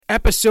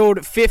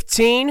Episode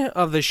 15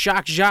 of the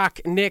Shock Jock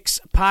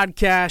Knicks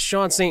podcast.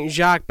 Sean St.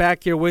 Jacques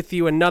back here with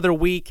you. Another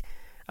week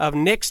of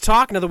Knicks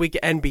talk, another week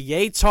of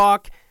NBA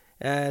talk,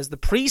 as the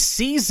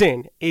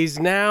preseason is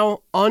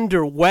now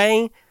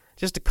underway.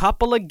 Just a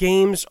couple of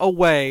games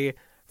away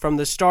from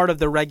the start of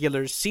the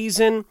regular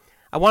season.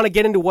 I want to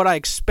get into what I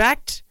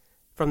expect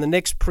from the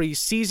Knicks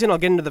preseason. I'll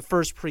get into the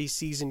first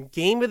preseason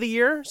game of the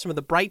year, some of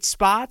the bright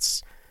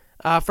spots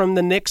from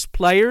the Knicks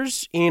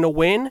players in a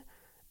win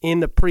in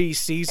the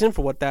preseason,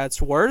 for what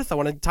that's worth. I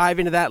want to dive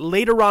into that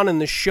later on in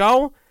the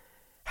show.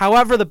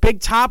 However, the big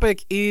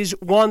topic is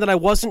one that I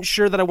wasn't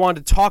sure that I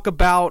wanted to talk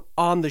about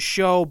on the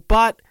show,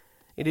 but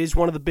it is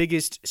one of the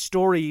biggest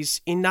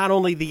stories in not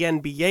only the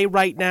NBA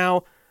right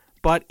now,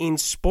 but in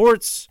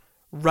sports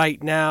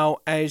right now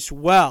as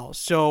well.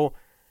 So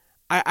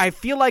I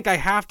feel like I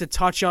have to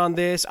touch on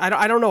this.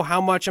 I don't know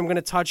how much I'm going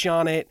to touch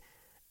on it.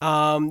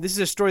 This is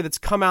a story that's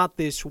come out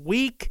this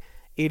week.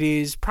 It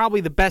is probably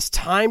the best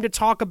time to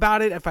talk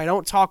about it. If I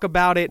don't talk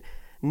about it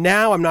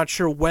now, I'm not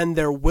sure when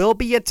there will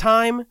be a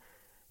time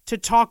to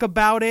talk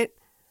about it.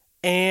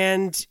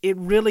 And it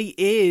really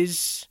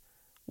is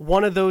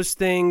one of those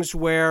things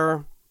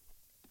where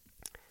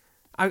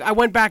I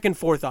went back and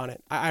forth on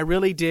it. I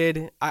really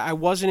did. I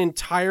wasn't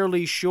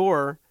entirely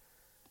sure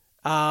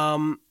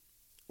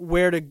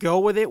where to go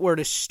with it, where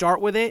to start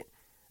with it.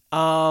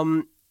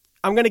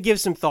 I'm going to give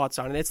some thoughts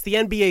on it. It's the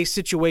NBA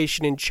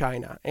situation in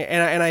China.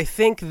 And I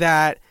think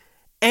that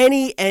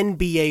any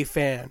NBA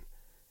fan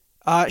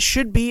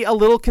should be a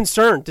little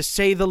concerned, to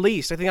say the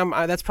least. I think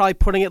that's probably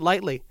putting it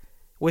lightly,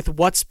 with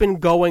what's been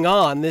going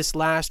on this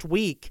last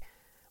week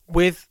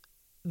with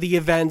the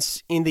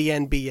events in the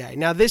NBA.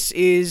 Now, this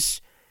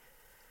is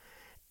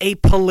a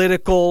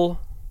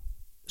political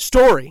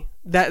story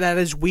that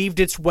has weaved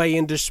its way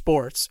into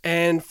sports.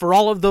 And for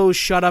all of those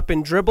shut up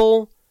and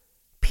dribble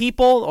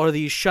people, or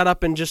these shut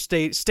up and just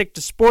stick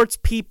to sports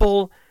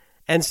people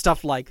and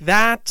stuff like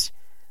that,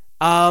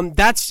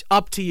 that's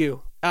up to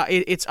you.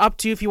 It's up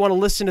to you if you want to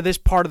listen to this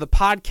part of the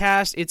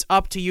podcast. It's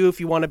up to you if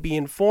you want to be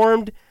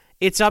informed.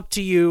 It's up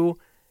to you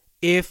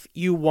if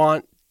you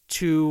want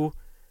to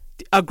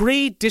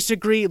agree,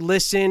 disagree,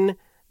 listen.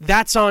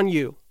 That's on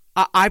you.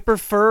 I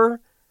prefer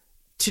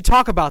to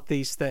talk about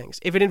these things.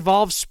 If it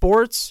involves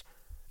sports,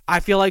 I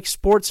feel like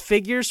sports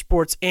figures,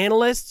 sports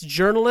analysts,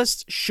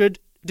 journalists should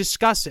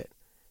discuss it,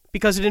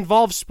 because it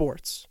involves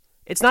sports.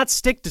 It's not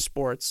stick to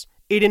sports.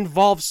 It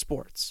involves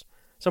sports.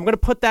 So I'm going to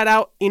put that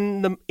out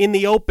in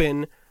the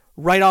open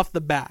right off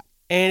the bat.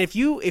 And if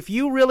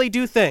you really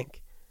do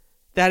think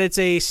that it's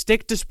a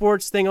stick to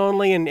sports thing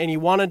only, and you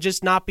want to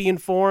just not be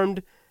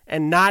informed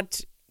and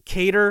not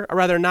cater, or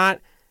rather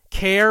not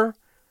care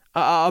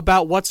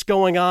about what's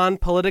going on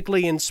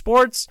politically in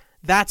sports,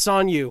 that's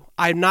on you.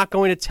 I'm not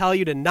going to tell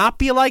you to not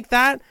be like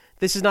that.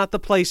 This is not the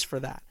place for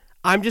that.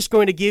 I'm just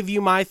going to give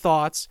you my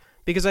thoughts,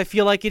 because I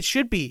feel like it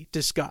should be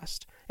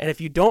discussed. And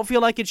if you don't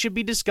feel like it should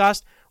be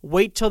discussed,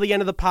 wait till the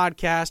end of the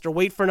podcast, or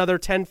wait for another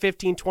 10,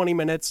 15, 20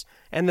 minutes,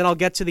 and then I'll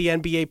get to the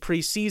NBA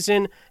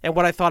preseason and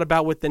what I thought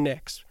about with the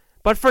Knicks.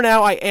 But for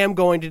now, I am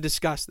going to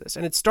discuss this.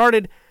 And it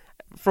started,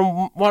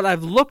 from what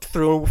I've looked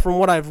through, from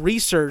what I've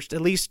researched,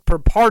 at least per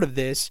part of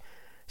this,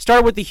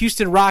 started with the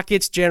Houston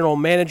Rockets general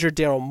manager,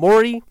 Daryl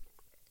Morey.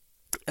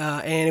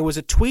 And it was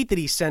a tweet that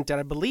he sent out.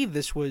 I believe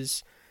this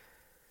was...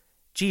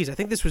 I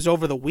think this was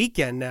over the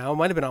weekend now. It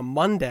might have been on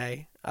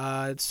Monday.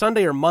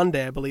 Sunday or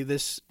Monday, I believe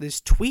this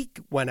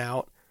tweet went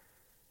out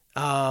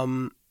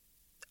of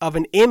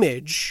an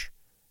image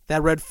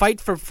that read, "Fight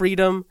for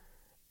Freedom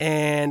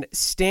and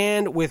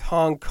Stand with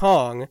Hong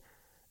Kong."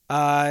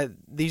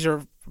 These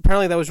are,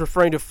 apparently that was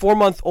referring to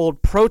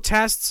 4-month-old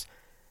protests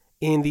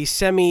in the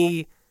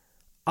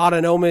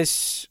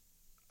semi-autonomous,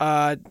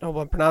 I hope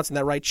I'm pronouncing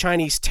that right,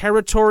 Chinese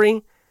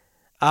territory.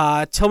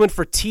 Tillman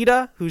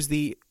Fertitta, who's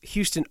the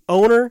Houston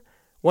owner,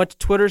 went to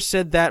Twitter,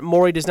 said that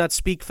Morey does not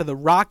speak for the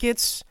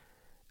Rockets,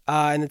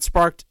 and it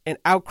sparked an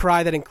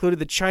outcry that included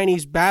the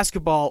Chinese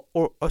Basketball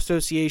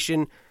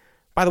Association.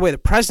 By the way, the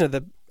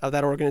president of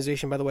that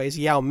organization, by the way, is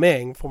Yao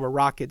Ming, former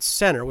Rockets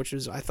center, which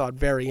was, I thought,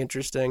 very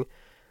interesting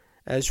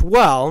as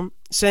well,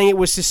 saying it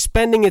was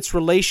suspending its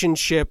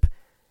relationship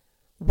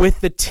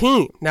with the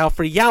team. Now,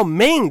 for Yao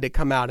Ming to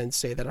come out and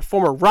say that, a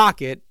former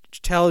Rocket,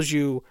 tells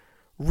you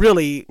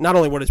really not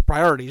only what his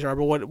priorities are,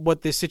 but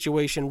what this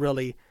situation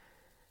really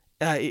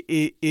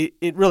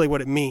it really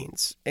what it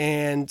means.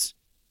 And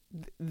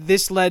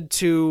this led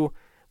to,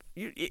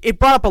 it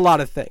brought up a lot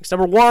of things.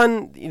 Number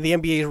one, the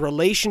NBA's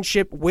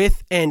relationship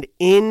with and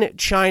in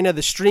China,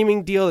 the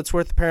streaming deal that's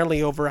worth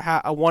apparently over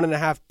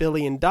 $1.5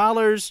 billion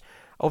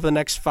over the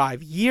next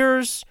 5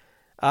 years.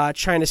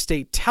 China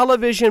State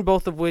Television,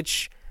 both of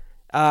which,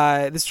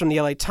 this is from the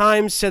LA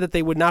Times, said that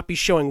they would not be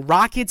showing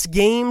Rockets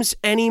games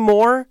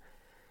anymore.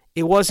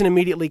 It wasn't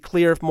immediately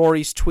clear if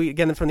Morey's tweet,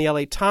 again from the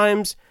LA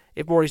Times,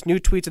 if Morey's new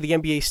tweets of the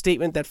NBA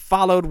statement that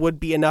followed would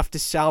be enough to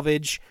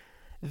salvage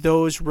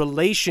those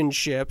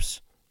relationships.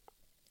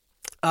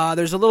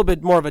 There's a little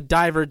bit more of a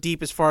diver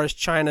deep as far as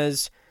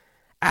China's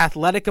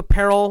athletic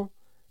apparel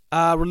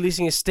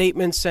releasing a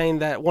statement saying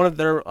that one of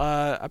their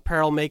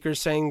apparel makers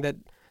saying that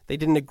they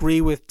didn't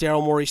agree with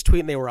Daryl Morey's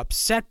tweet and they were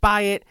upset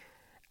by it.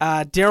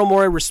 Daryl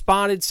Morey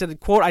responded, said,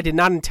 quote, "I did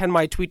not intend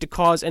my tweet to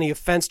cause any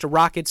offense to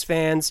Rockets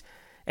fans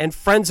and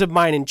friends of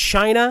mine in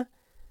China."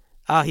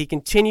 He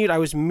continued, "I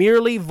was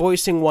merely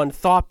voicing one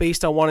thought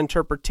based on one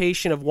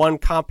interpretation of one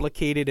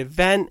complicated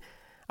event.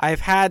 I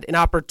have had an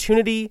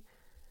opportunity,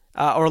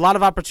 or a lot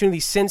of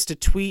opportunities since to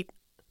tweet,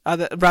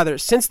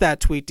 since that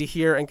tweet, to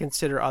hear and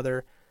consider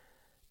other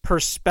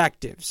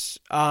perspectives."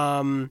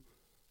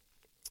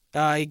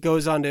 He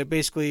goes on to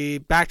basically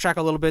backtrack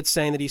a little bit,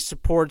 saying that he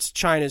supports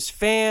China's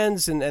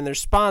fans and their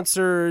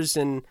sponsors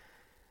and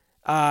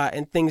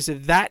things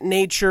of that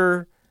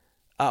nature.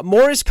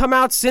 More has come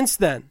out since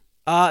then.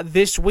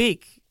 This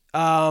week,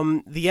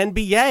 the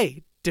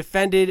NBA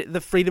defended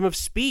the freedom of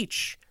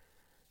speech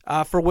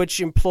for which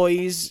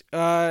employees,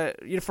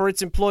 for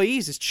its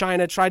employees, as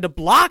China tried to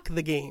block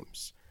the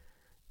games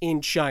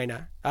in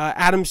China.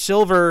 Adam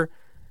Silver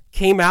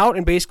came out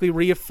and basically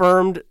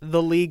reaffirmed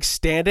the league's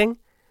standing,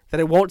 that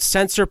it won't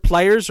censor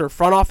players or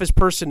front office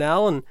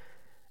personnel, and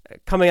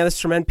coming at this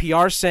from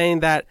NPR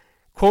saying that,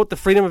 quote, "the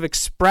freedom of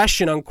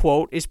expression,"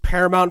 unquote, is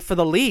paramount for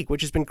the league,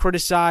 which has been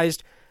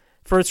criticized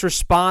for its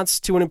response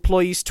to an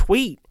employee's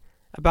tweet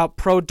about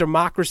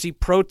pro-democracy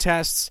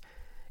protests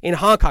in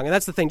Hong Kong. And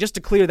that's the thing, just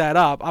to clear that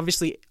up,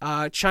 obviously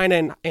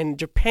China and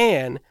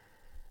Japan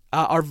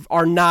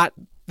are not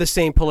the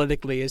same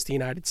politically as the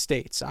United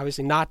States.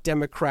 Obviously not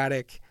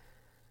democratic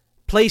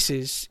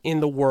places in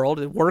the world.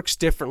 It works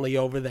differently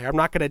over there. I'm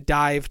not going to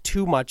dive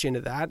too much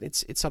into that.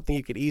 It's something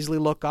you could easily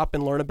look up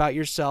and learn about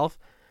yourself.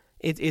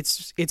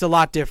 It's a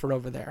lot different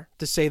over there,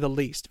 to say the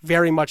least.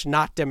 Very much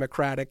not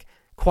democratic,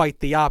 quite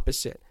the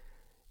opposite.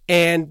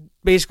 And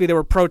basically there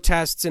were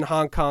protests in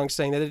Hong Kong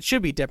saying that it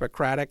should be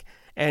democratic,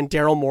 and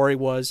Daryl Morey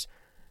was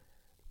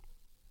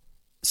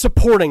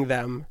supporting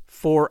them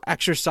for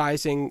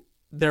exercising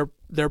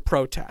their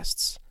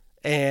protests.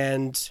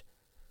 And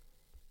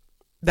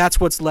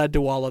that's what's led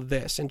to all of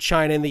this, and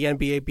China and the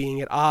NBA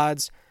being at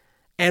odds.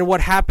 And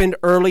what happened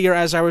earlier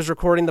as I was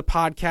recording the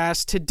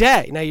podcast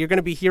today. Now, you're going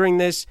to be hearing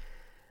this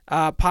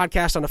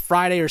podcast on a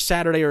Friday or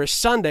Saturday or a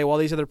Sunday while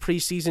these other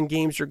preseason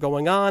games are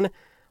going on.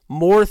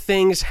 More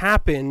things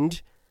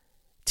happened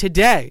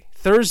today,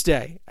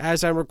 Thursday,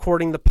 as I'm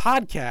recording the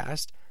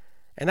podcast.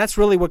 And that's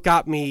really what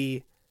got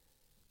me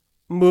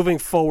moving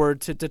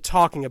forward to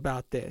talking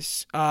about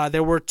this.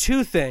 There were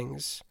two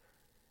things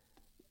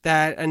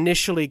that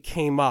initially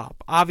came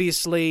up.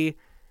 Obviously,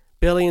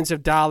 billions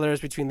of dollars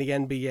between the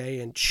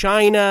NBA and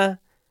China,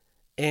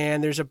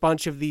 and there's a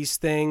bunch of these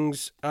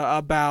things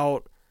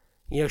about,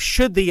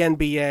 should the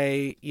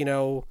NBA,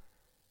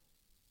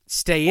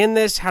 stay in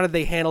this? How did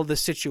they handle the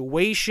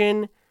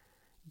situation?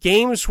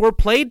 Games were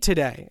played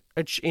today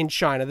in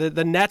China.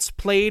 The Nets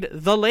played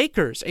the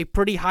Lakers, a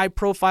pretty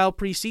high-profile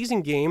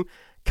preseason game.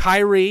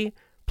 Kyrie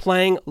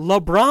playing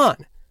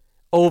LeBron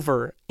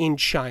over in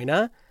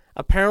China.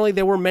 Apparently,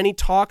 there were many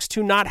talks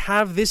to not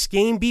have this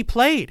game be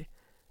played.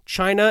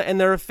 China and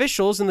their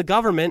officials and the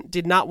government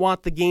did not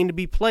want the game to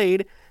be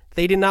played.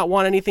 They did not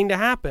want anything to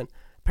happen.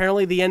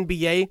 Apparently, the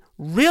NBA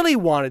really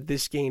wanted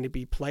this game to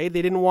be played.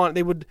 They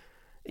would,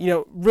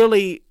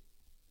 really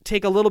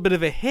take a little bit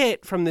of a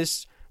hit from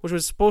this, which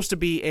was supposed to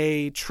be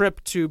a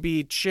trip to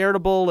be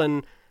charitable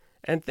and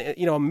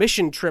a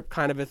mission trip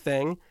kind of a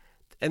thing.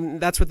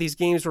 And that's what these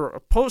games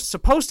were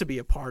supposed to be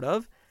a part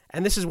of.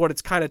 And this is what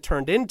it's kind of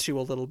turned into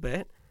a little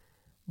bit.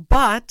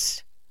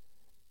 But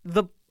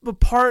the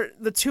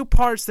two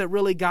parts that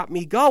really got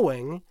me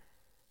going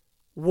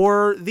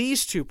were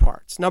these two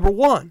parts. Number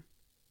one,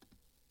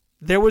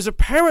 there was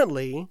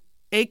apparently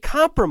a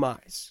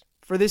compromise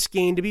for this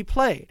game to be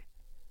played.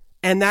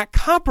 And that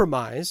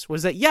compromise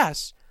was that,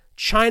 yes,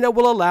 China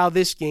will allow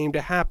this game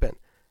to happen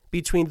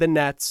between the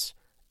Nets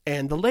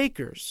and the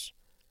Lakers.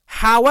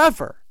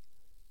 However,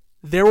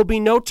 there will be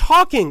no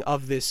talking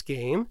of this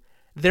game.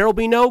 There will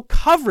be no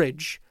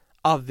coverage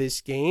of this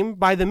game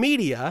by the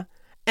media,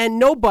 and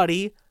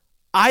nobody,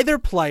 either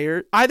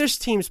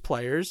team's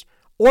players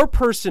or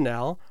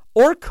personnel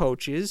or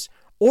coaches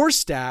or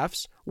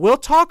staffs, will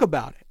talk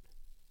about it.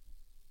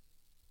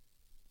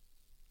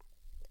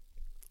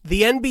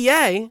 The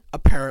NBA,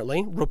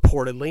 apparently,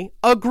 reportedly,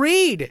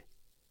 agreed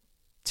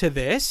to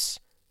this,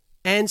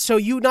 and so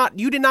you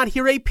did not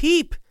hear a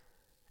peep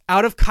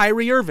out of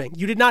Kyrie Irving.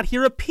 You did not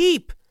hear a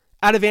peep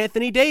out of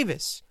Anthony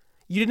Davis.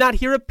 You did not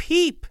hear a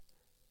peep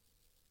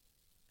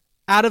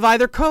out of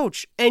either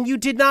coach, and you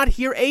did not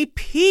hear a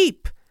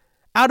peep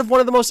out of one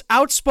of the most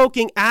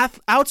outspoken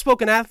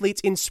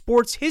athletes in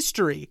sports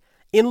history,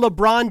 in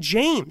LeBron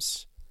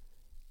James,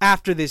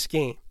 after this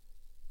game.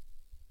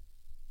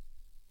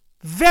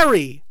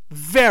 Very,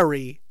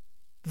 very,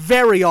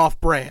 very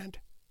off-brand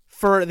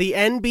for the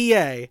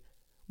NBA,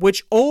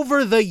 which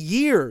over the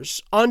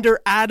years under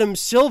Adam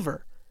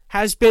Silver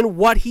has been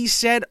what he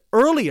said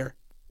earlier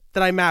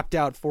that I mapped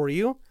out for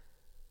you.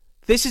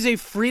 This is a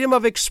freedom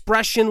of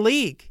expression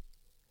league.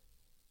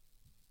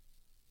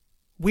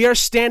 We are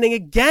standing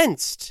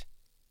against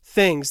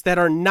things that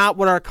are not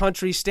what our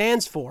country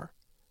stands for.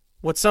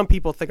 What some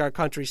people think our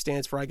country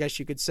stands for, I guess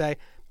you could say.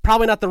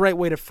 Probably not the right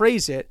way to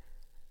phrase it,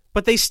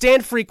 but they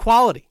stand for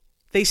equality.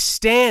 They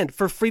stand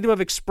for freedom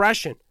of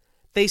expression.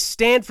 They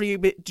stand for you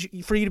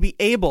to be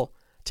able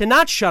to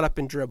not shut up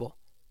and dribble.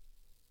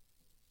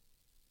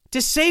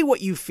 To say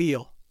what you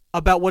feel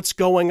about what's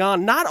going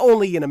on, not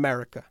only in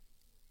America,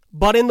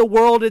 but in the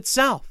world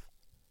itself.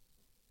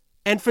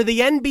 And for the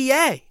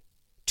NBA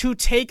to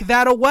take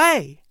that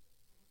away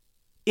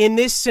in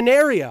this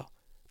scenario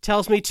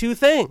tells me two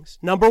things.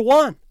 Number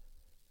one,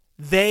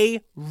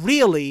 they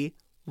really,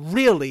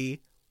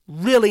 really,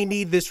 really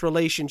need this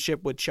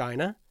relationship with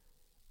China.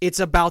 It's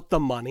about the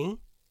money.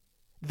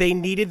 They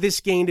needed this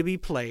game to be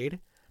played.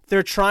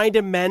 They're trying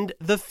to mend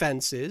the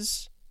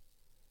fences.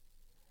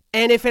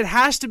 And if it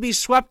has to be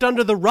swept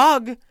under the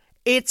rug,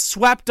 it's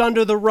swept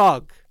under the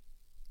rug.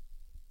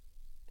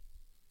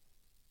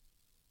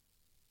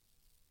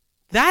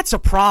 That's a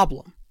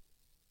problem.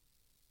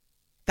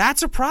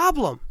 That's a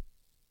problem.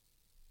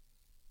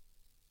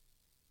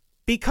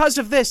 Because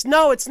of this.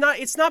 No, it's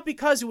not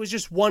because it was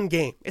just one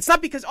game. It's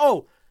not because,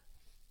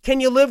 can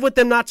you live with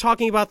them not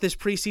talking about this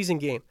preseason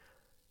game?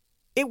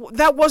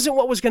 That wasn't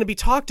what was going to be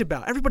talked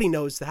about. Everybody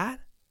knows that.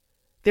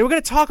 They were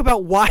going to talk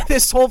about why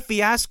this whole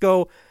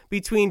fiasco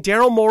between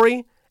Daryl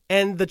Morey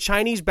and the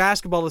Chinese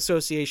Basketball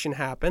Association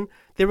happened.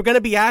 They were going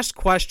to be asked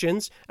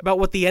questions about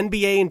what the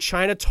NBA and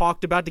China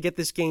talked about to get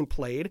this game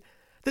played.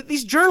 That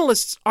these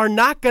journalists are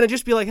not going to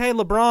just be like, hey,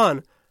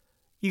 LeBron,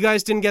 you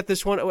guys didn't get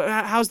this one.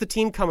 How's the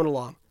team coming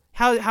along?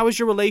 How is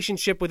your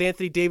relationship with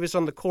Anthony Davis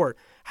on the court?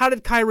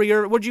 What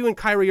did you and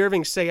Kyrie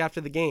Irving say after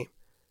the game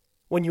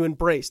when you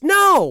embraced?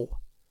 No!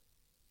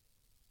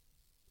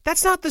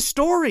 That's not the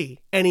story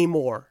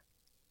anymore.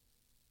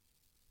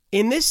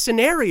 In this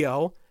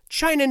scenario,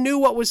 China knew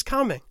what was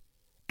coming,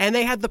 and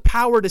they had the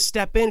power to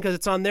step in because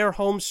it's on their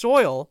home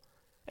soil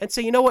and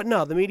say, you know what?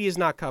 No, the media is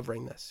not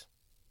covering this.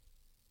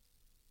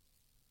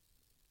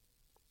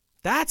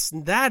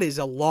 That is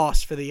a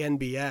loss for the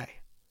NBA.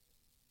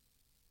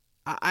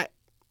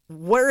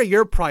 Where are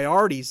your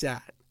priorities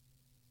at?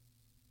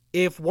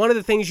 If one of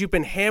the things you've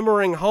been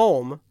hammering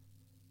home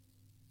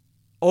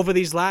over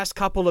these last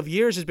couple of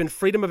years has been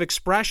freedom of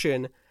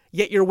expression,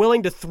 yet you're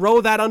willing to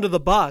throw that under the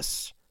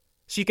bus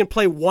so you can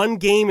play one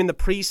game in the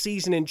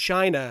preseason in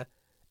China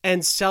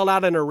and sell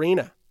out an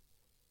arena.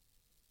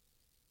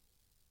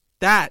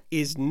 That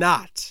is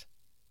not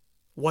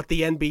what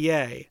the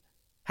NBA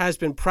has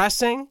been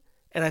pressing,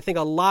 and I think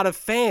a lot of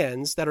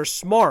fans that are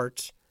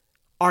smart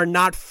are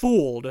not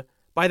fooled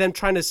by them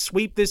trying to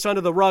sweep this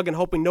under the rug and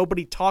hoping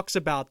nobody talks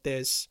about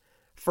this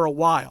for a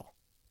while.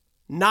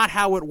 Not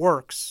how it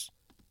works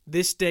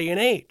this day and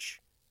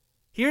age.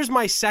 Here's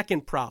my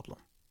second problem.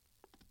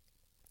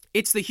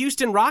 It's the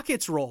Houston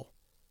Rockets' role,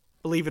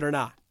 believe it or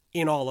not,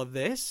 in all of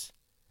this.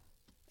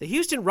 The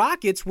Houston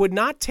Rockets would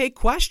not take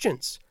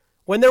questions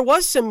when there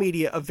was some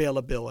media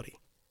availability.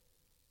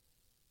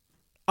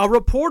 A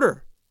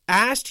reporter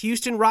asked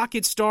Houston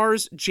Rockets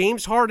stars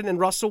James Harden and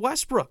Russell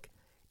Westbrook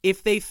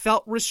if they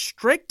felt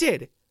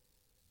restricted,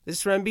 this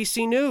is from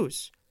NBC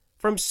News,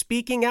 from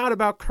speaking out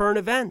about current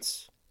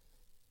events.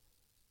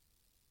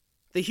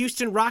 The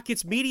Houston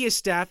Rockets media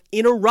staff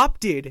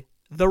interrupted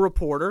the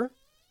reporter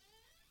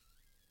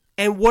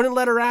and wouldn't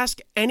let her ask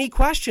any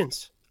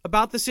questions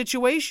about the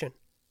situation.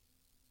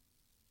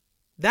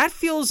 That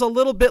feels a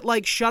little bit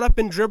like shut up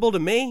and dribble to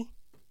me.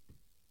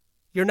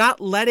 You're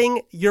not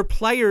letting your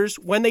players,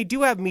 when they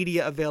do have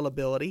media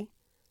availability,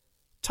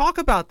 talk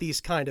about these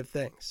kind of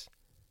things.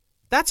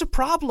 That's a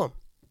problem.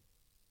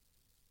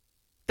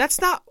 That's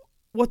not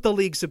what the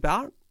league's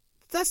about.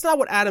 That's not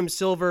what Adam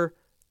Silver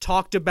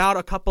talked about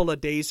a couple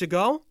of days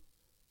ago.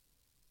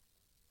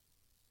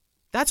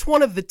 That's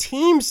one of the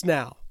teams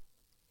now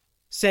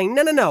saying,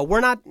 no, we're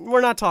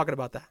not talking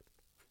about that.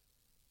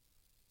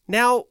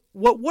 Now,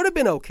 what would have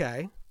been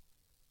okay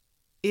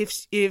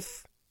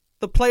if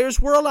the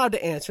players were allowed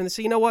to answer and they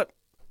say, you know what?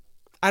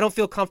 I don't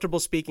feel comfortable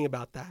speaking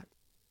about that.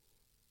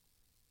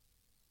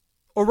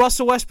 Or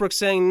Russell Westbrook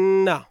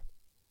saying, no,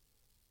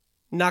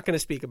 not going to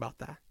speak about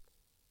that.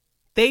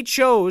 They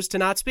chose to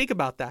not speak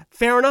about that.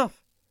 Fair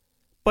enough.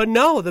 But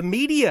no, the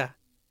media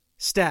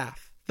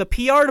staff, the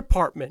PR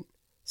department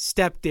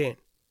stepped in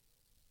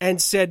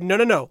and said,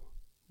 no.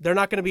 They're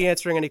not going to be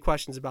answering any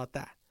questions about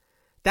that.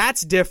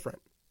 That's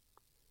different.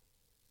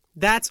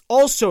 That's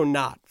also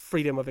not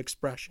freedom of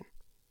expression.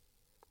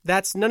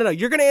 That's no.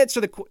 You're going to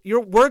answer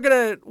we're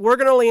going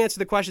to only answer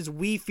the questions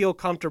we feel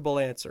comfortable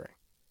answering.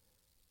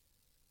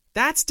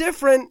 That's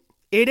different.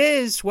 It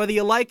is, whether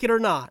you like it or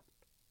not.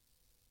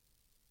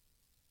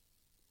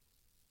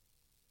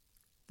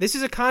 This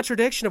is a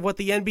contradiction of what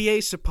the NBA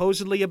is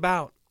supposedly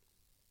about.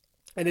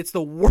 And it's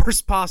the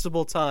worst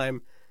possible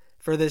time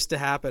for this to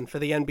happen for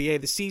the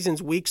NBA. The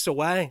season's weeks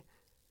away.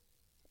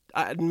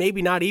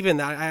 Maybe not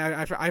even.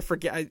 I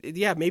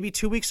forget. Maybe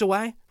 2 weeks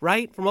away,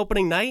 right? From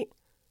opening night.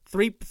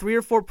 Three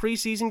or four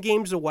preseason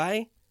games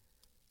away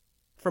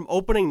from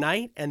opening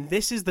night. And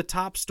this is the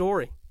top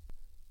story.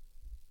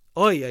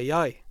 Oy, oy,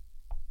 oy.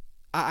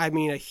 I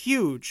mean, a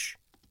huge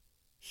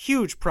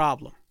huge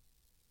problem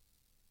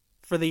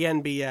for the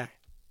NBA.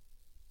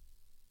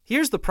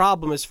 Here's the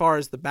problem as far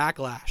as the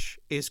backlash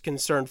is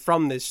concerned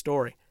from this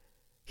story.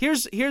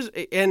 Here's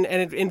and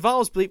it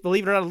involves, believe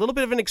it or not, a little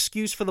bit of an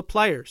excuse for the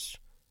players.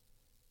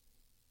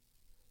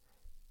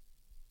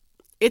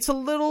 It's a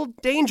little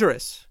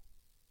dangerous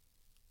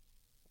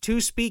to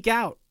speak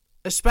out,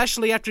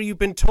 especially after you've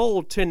been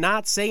told to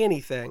not say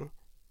anything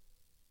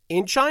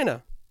in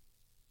China.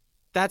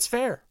 That's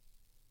fair.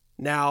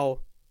 Now,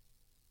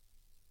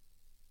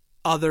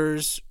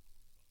 others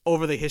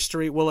over the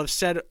history will have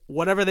said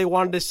whatever they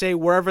wanted to say,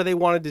 wherever they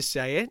wanted to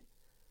say it.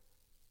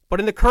 But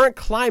in the current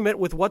climate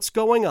with what's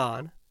going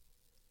on,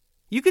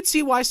 you could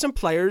see why some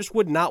players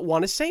would not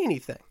want to say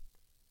anything.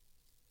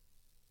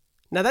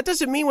 Now, that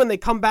doesn't mean when they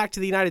come back to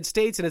the United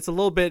States and it's a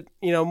little bit,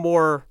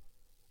 more,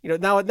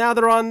 now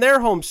they're on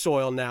their home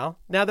soil now.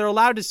 Now they're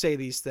allowed to say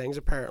these things,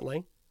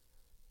 apparently.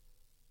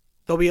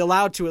 They'll be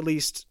allowed to at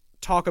least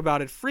talk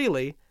about it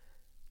freely.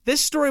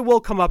 This story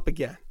will come up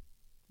again.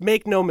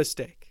 Make no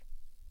mistake.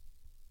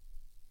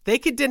 They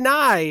could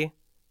deny,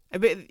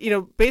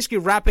 basically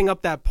wrapping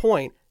up that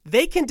point,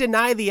 they can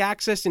deny the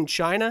access in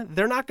China.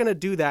 They're not going to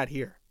do that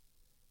here.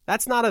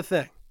 That's not a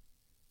thing.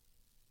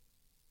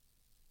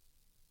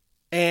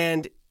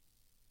 And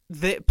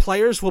the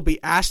players will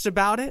be asked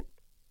about it.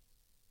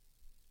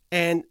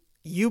 And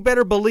you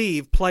better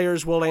believe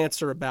players will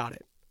answer about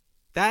it.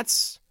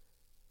 That's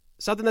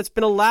something that's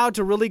been allowed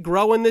to really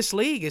grow in this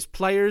league, is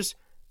players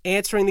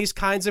answering these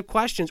kinds of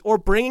questions or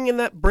bringing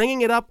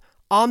it up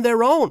on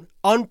their own,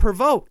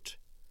 unprovoked.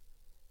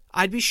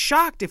 I'd be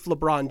shocked if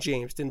LeBron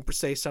James didn't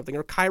say something,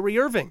 or Kyrie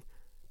Irving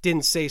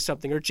didn't say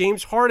something, or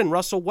James Harden,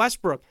 Russell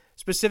Westbrook,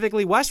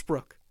 specifically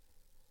Westbrook,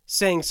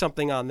 saying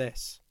something on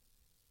this.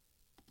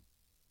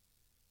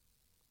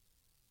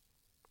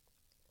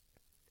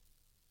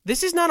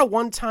 This is not a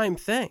one-time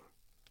thing.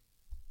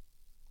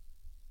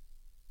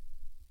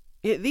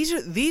 This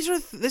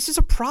is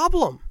a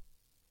problem.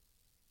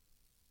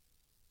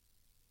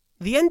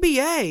 The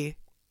NBA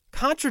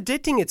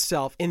contradicting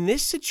itself in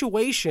this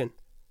situation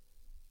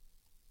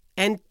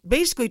and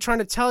basically trying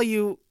to tell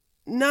you,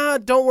 nah,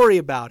 don't worry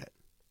about it.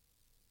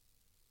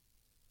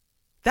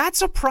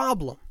 That's a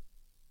problem.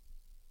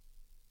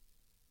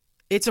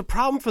 It's a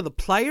problem for the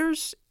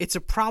players. It's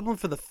a problem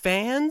for the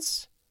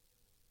fans.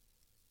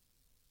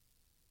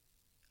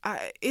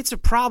 It's a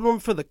problem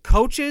for the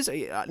coaches.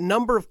 A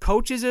number of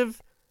coaches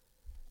have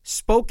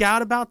spoke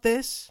out about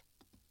this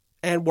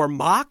and were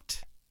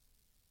mocked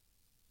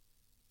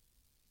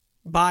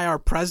by our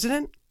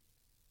president.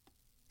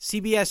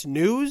 CBS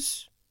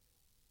News,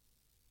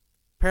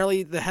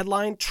 apparently the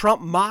headline,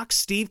 Trump mocks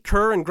Steve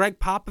Kerr and Greg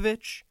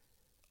Popovich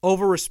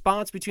over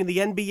response between the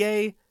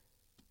NBA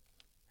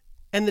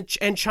and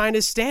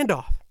China's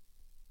standoff.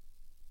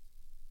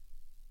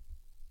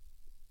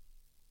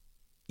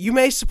 You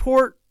may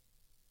support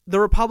the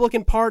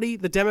Republican Party,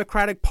 the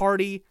Democratic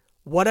Party,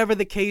 whatever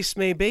the case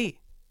may be.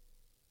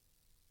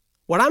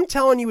 What I'm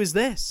telling you is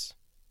this.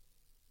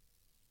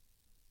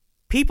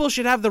 People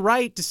should have the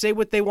right to say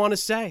what they want to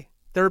say,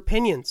 their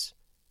opinions.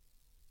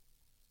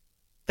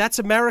 That's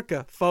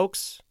America,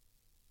 folks.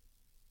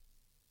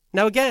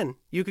 Now again,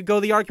 you could go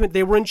the argument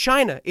they were in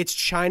China. It's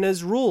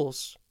China's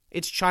rules.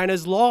 It's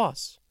China's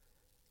laws.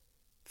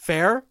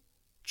 Fair?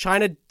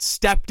 China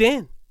stepped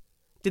in.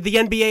 Did the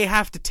NBA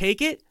have to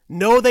take it?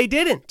 No, they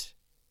didn't.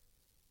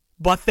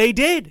 But they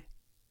did.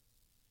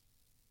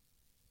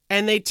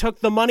 And they took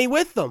the money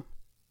with them.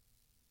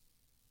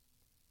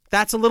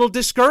 That's a little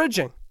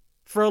discouraging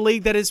for a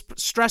league that is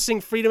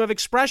stressing freedom of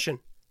expression.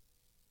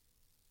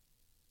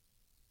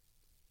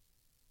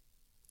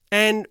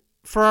 And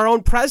for our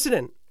own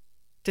president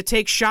to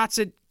take shots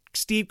at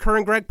Steve Kerr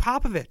and Greg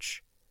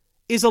Popovich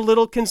is a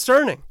little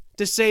concerning,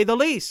 to say the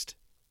least.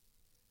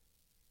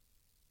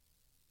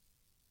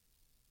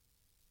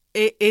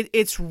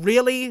 It's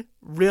really,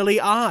 really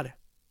odd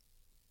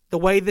the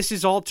way this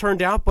has all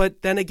turned out,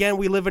 but then again,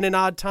 we live in an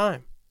odd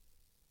time.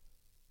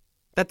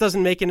 That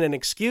doesn't make it an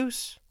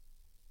excuse.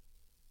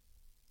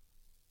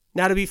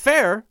 Now, to be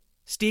fair,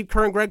 Steve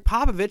Kerr and Greg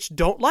Popovich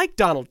don't like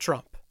Donald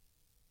Trump.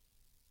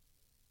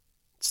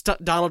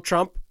 Donald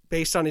Trump,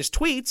 based on his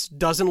tweets,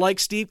 doesn't like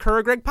Steve Kerr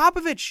or Greg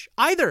Popovich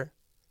either.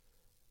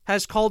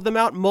 Has called them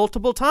out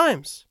multiple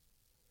times.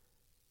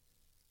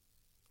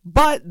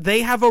 But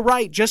they have a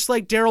right, just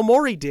like Daryl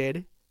Morey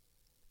did,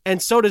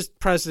 and so does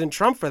President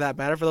Trump for that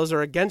matter, for those who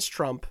are against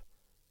Trump,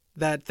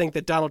 that think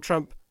that Donald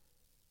Trump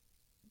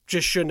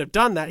just shouldn't have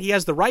done that. He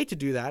has the right to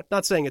do that.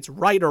 Not saying it's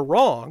right or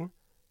wrong,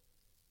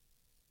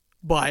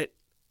 but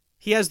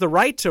he has the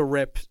right to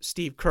rip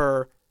Steve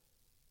Kerr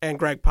and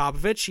Greg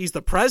Popovich. He's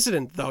the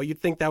president, though.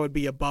 You'd think that would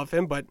be above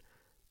him, but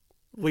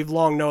we've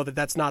long known that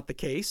that's not the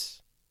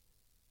case.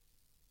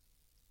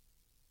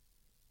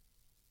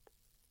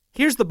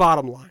 Here's the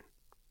bottom line.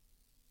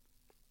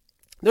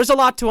 There's a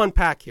lot to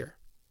unpack here.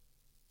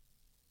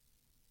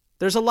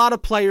 There's a lot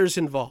of players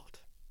involved,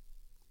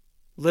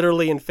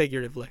 literally and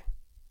figuratively.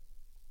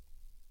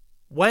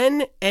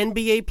 When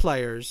NBA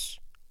players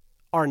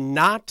are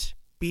not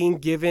being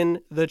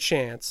given the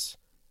chance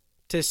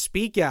to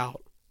speak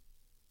out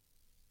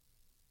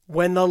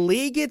when the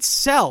league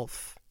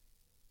itself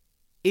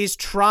is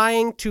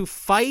trying to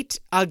fight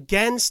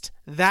against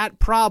that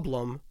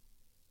problem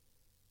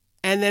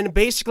and then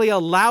basically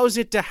allows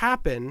it to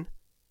happen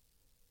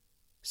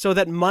so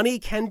that money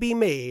can be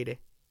made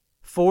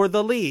for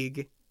the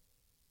league,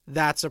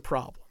 that's a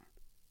problem.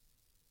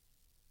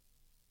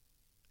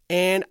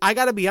 And I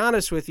got to be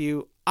honest with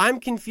you, I'm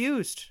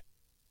confused.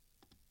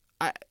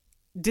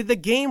 Did the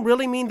game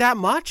really mean that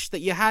much that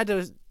you had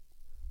to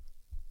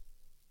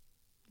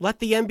let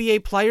the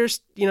NBA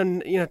players,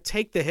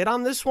 take the hit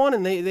on this one,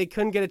 and they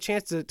couldn't get a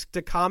chance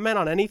to comment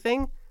on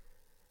anything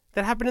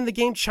that happened in the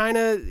game?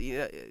 China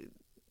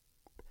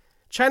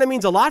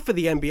means a lot for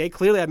the NBA.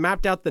 Clearly, I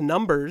mapped out the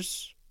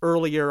numbers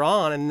earlier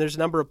on, and there's a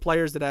number of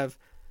players that have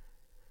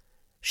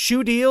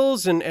shoe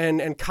deals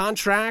and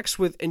contracts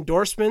with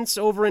endorsements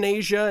over in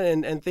Asia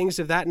and things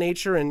of that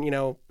nature. And,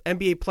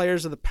 NBA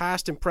players of the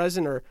past and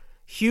present are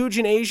huge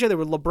in Asia. There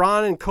were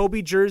LeBron and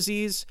Kobe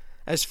jerseys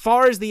as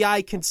far as the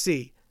eye can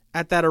see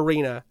at that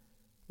arena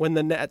when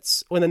the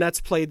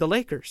Nets played the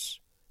Lakers.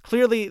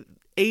 Clearly,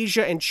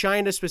 Asia and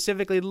China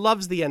specifically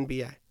loves the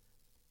NBA.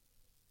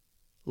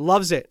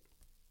 Loves it.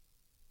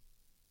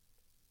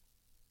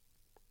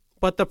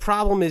 But the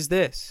problem is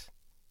this.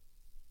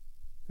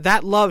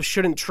 That love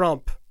shouldn't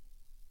trump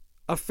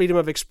a freedom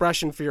of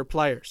expression for your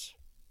players.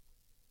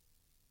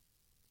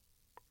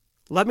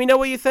 Let me know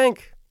what you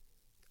think.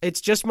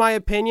 It's just my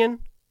opinion.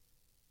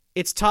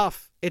 It's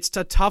tough. It's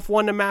a tough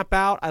one to map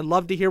out. I'd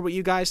love to hear what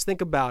you guys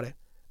think about it.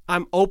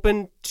 I'm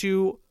open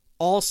to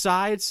all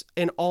sides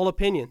and all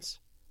opinions.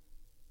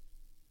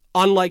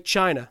 Unlike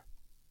China.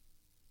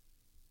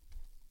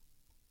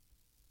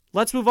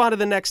 Let's move on to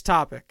the next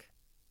topic.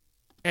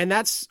 And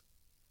that's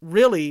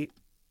really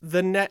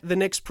the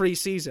Knicks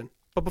preseason.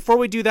 But before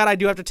we do that, I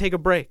do have to take a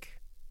break.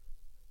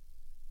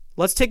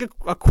 Let's take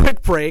a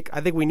quick break.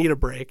 I think we need a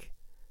break.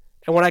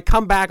 And when I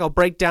come back, I'll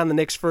break down the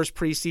Knicks' first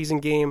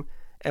preseason game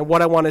and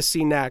what I want to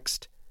see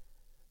next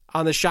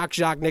on the Shock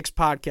Jock Knicks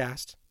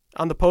podcast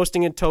on the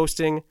Posting and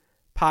Toasting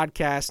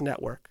Podcast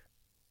Network.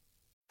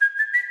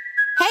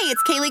 Hey,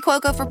 it's Kaylee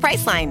Cuoco for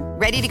Priceline.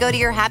 Ready to go to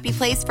your happy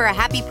place for a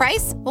happy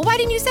price? Well, why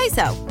didn't you say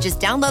so? Just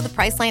download the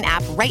Priceline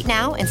app right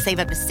now and save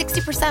up to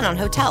 60% on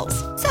hotels.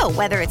 So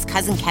whether it's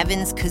Cousin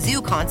Kevin's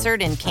Kazoo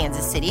Concert in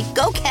Kansas City,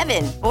 go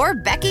Kevin, or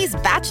Becky's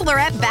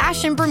Bachelorette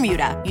Bash in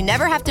Bermuda, you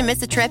never have to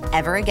miss a trip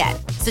ever again.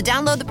 So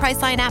download the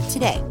Priceline app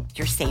today.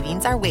 Your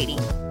savings are waiting.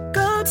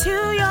 Go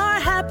to your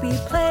happy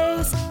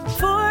place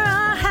for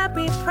a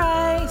happy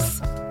price.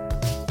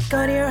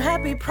 Go to your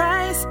happy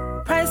price,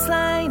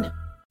 Priceline.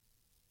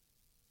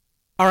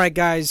 All right,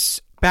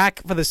 guys,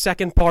 back for the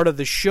second part of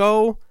the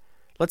show.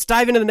 Let's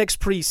dive into the Knicks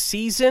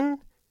preseason.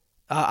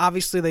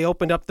 Obviously, they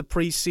opened up the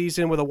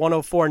preseason with a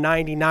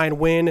 104-99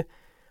 win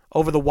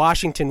over the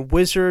Washington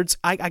Wizards.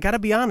 I got to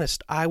be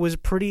honest, I was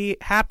pretty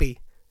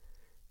happy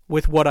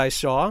with what I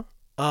saw.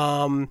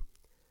 Number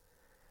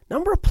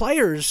of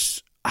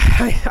players,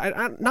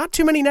 not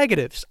too many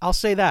negatives, I'll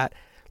say that.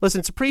 Listen,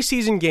 it's a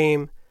preseason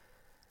game.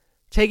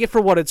 Take it for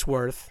what it's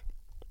worth.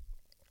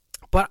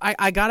 But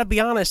I got to be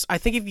honest, I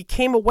think if you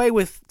came away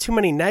with too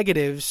many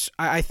negatives,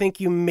 I think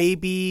you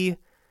maybe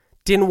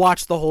didn't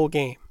watch the whole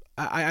game.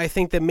 I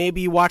think that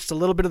maybe you watched a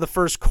little bit of the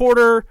first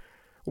quarter,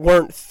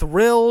 weren't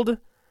thrilled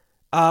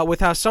with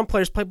how some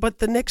players played, but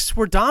the Knicks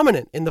were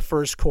dominant in the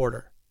first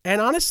quarter.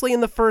 And honestly, in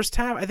the first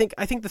half, I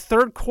think the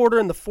third quarter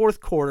and the fourth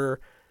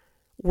quarter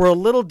were a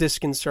little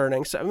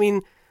disconcerting. So, I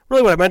mean,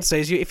 really what I meant to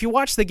say is if you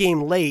watch the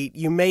game late,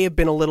 you may have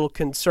been a little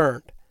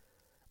concerned.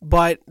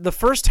 But the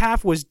first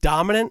half was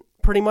dominant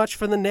pretty much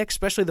for the Knicks,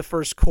 especially the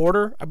first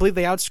quarter. I believe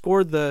they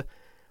outscored the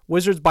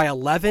Wizards by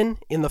 11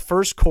 in the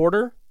first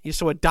quarter.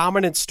 So a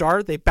dominant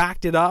start. They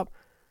backed it up.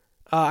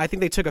 I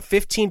think they took a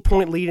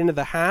 15-point lead into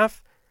the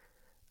half.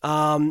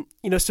 So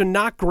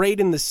not great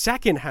in the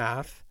second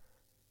half,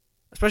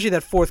 especially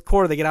that fourth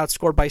quarter. They get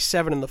outscored by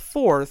 7 in the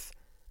fourth.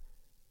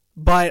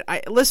 But I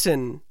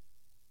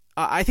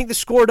think the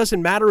score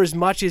doesn't matter as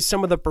much as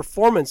some of the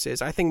performances.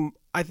 I think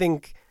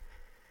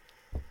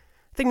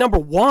number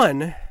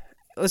one,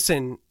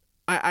 listen,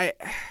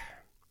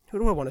 who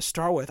do I want to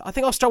start with? I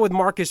think I'll start with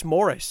Marcus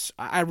Morris.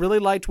 I really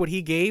liked what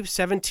he gave,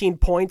 17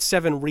 points,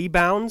 7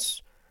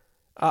 rebounds,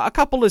 a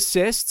couple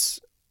assists,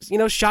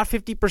 shot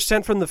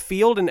 50% from the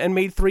field and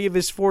made 3 of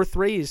his 4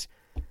 threes.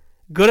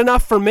 Good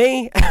enough for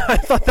me. I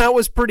thought that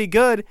was pretty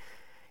good.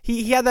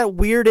 He had that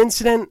weird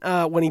incident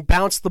when he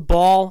bounced the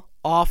ball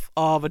off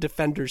of a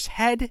defender's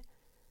head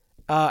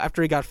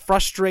after he got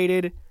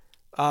frustrated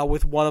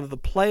with one of the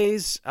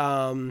plays.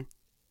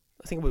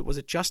 I think was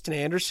it Justin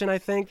Anderson? I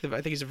think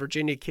he's a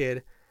Virginia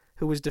kid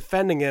who was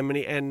defending him,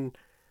 and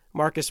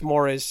Marcus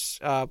Morris.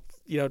 For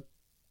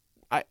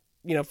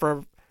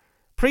a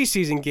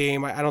preseason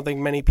game, I don't think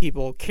many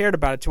people cared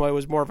about it too much. It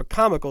was more of a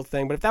comical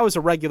thing. But if that was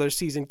a regular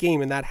season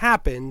game and that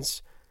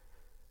happens,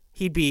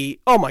 he'd be,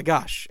 oh my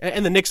gosh.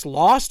 And the Knicks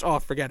lost. Oh,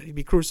 forget it. He'd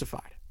be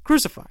crucified.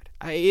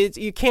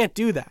 You can't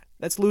do that.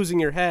 That's losing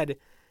your head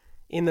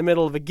in the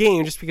middle of a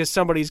game just because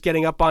somebody's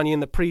getting up on you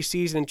in the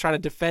preseason and trying to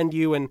defend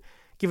you and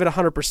give it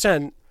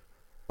 100%.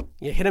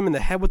 You hit him in the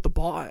head with the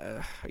ball.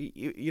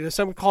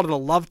 Someone called it a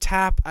love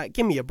tap.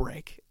 Give me a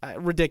break.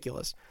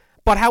 Ridiculous.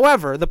 But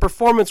however, the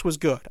performance was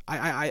good.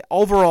 I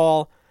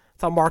overall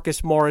thought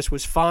Marcus Morris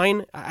was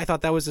fine. I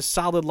thought that was a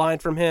solid line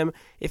from him.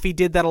 If he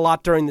did that a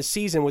lot during the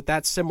season with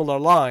that similar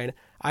line,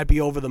 I'd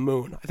be over the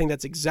moon. I think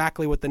that's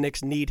exactly what the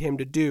Knicks need him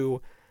to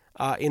do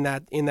in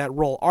that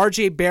role.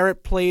 R.J.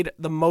 Barrett played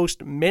the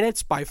most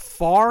minutes by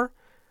far.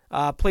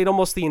 Played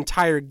almost the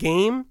entire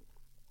game.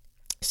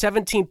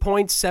 17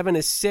 points, 7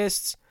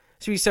 assists.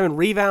 7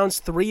 rebounds,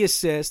 3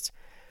 assists.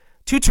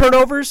 2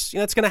 turnovers,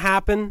 that's going to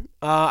happen.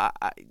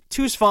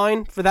 2 is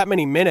fine for that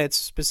many minutes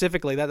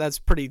specifically. That's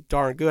pretty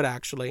darn good,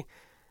 actually.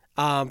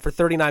 For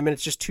 39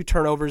 minutes, just 2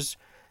 turnovers.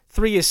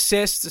 3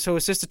 assists, so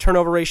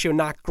assist-to-turnover ratio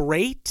not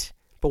great,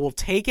 but we'll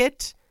take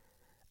it.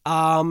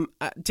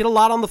 Did a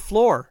lot on the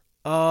floor.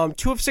 2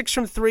 of 6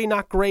 from 3,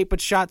 not great,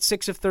 but shot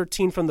 6 of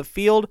 13 from the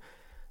field.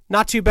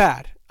 Not too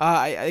bad.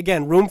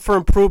 Again, room for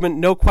improvement,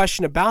 no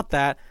question about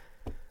that.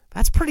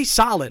 That's pretty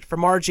solid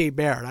from R.J.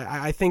 Barrett.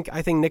 I think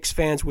Knicks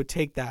fans would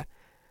take that.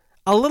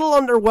 A little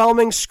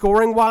underwhelming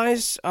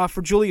scoring-wise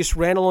for Julius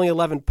Randle, only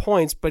 11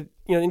 points, but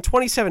in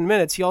 27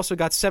 minutes he also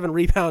got 7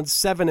 rebounds,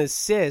 7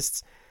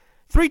 assists,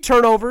 3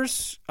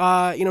 turnovers.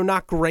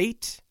 Not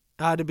great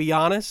to be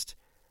honest.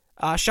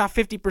 Shot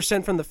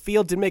 50% from the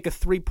field, did make a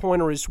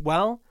 3-pointer as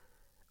well.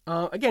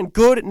 Again,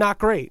 good, not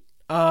great.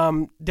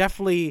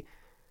 Definitely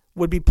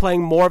would be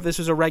playing more if this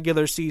was a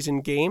regular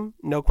season game.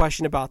 No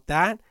question about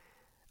that.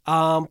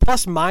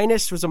 Plus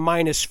minus was a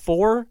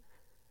 -4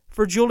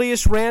 for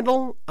Julius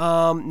Randle.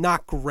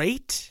 Not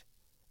great.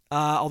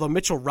 Although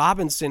Mitchell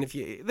Robinson,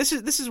 this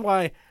is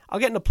why I'll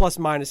get into plus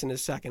minus in a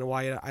second.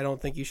 Why I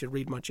don't think you should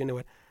read much into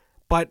it.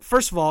 But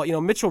first of all,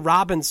 Mitchell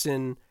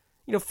Robinson,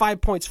 5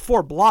 points,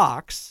 4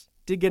 blocks,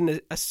 did get an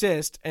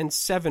assist and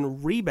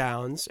 7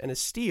 rebounds and a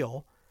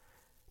steal.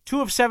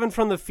 2 of 7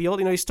 from the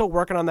field. He's still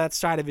working on that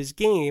side of his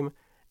game.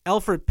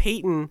 Elfrid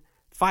Payton,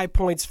 5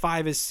 points,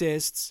 5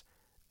 assists.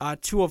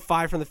 2 of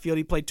 5 from the field.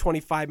 He played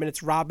 25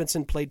 minutes.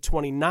 Robinson played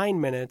 29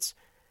 minutes.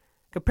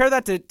 Compare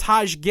that to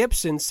Taj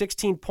Gibson,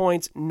 16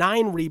 points,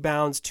 9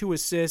 rebounds, 2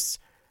 assists,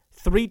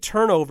 3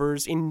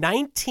 turnovers in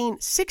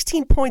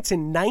 16 points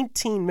in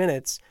 19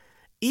 minutes.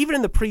 Even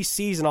in the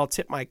preseason, I'll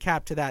tip my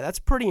cap to that. That's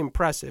pretty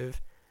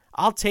impressive.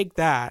 I'll take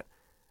that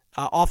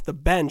off the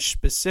bench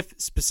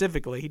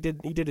specifically. He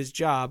did his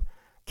job.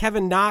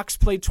 Kevin Knox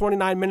played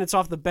 29 minutes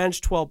off the bench,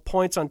 12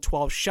 points on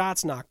 12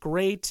 shots. Not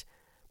great.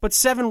 But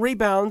 7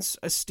 rebounds,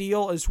 a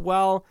steal as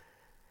well.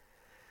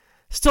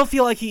 Still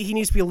feel like he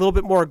needs to be a little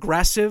bit more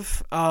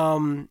aggressive.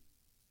 Half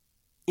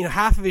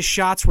of his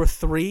shots were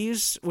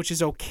threes, which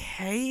is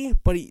okay.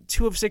 But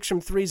 2 of 6 from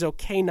 3 is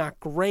okay, not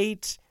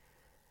great.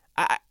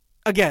 I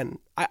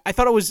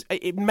thought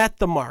it met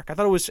the mark. I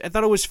thought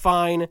it was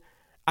fine.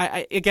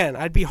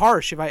 I'd be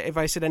harsh if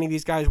I said any of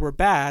these guys were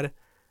bad.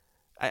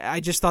 I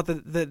just thought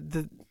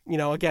that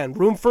again,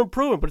 room for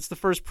improvement. But it's the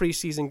first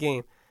preseason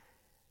game.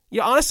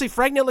 Honestly,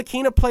 Frank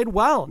Ntilikina played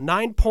well.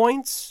 9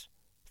 points,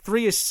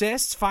 3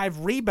 assists,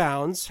 5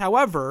 rebounds.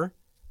 However,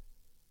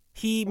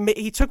 he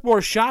took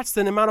more shots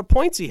than the amount of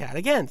points he had.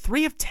 Again,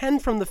 3 of 10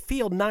 from the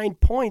field, 9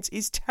 points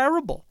is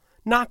terrible.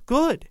 Not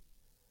good.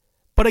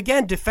 But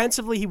again,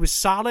 defensively, he was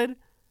solid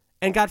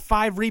and got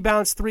 5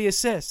 rebounds, 3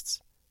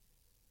 assists.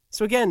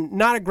 So again,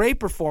 not a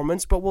great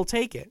performance, but we'll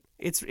take it.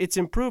 It's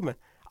improvement.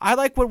 I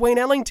like what Wayne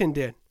Ellington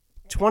did.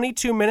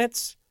 22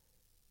 minutes,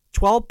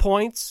 12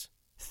 points,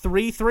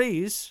 3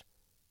 threes,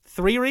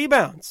 3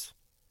 rebounds,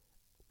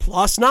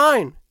 plus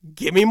 9.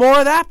 Give me more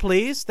of that,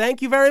 please.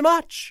 Thank you very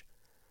much.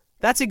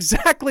 That's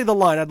exactly the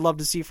line I'd love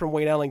to see from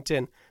Wayne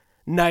Ellington,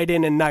 night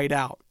in and night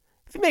out.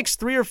 If he makes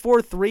 3 or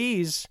 4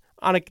 threes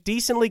on a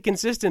decently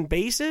consistent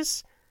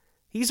basis,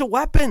 he's a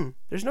weapon.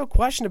 There's no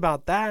question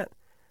about that.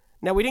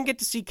 Now, we didn't get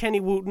to see Kenny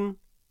Wooten.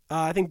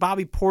 I think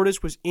Bobby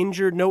Portis was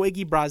injured. No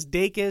Iggy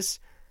Brazdeikis.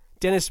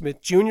 Dennis Smith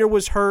Jr.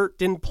 was hurt,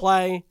 didn't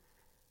play.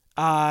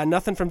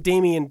 Nothing from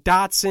Damian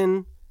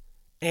Dotson,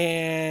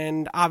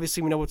 and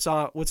obviously we know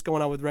what's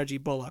going on with Reggie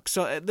Bullock.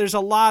 So there's a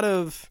lot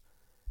of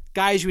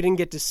guys we didn't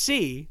get to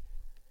see,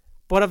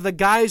 but of the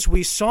guys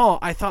we saw,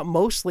 I thought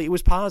mostly it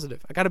was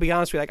positive. I got to be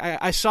honest with you.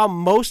 I saw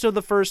most of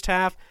the first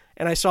half,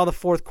 and I saw the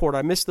fourth quarter.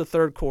 I missed the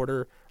third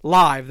quarter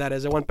live, that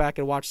is. I went back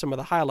and watched some of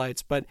the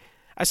highlights, but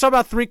I saw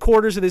about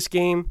 3/4 of this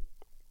game.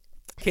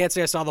 Can't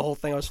say I saw the whole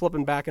thing. I was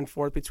flipping back and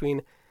forth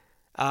between,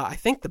 I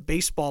think, the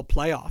baseball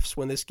playoffs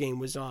when this game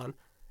was on.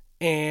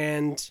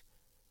 And,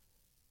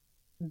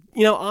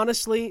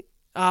 honestly,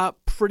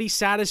 pretty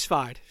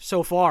satisfied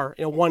so far.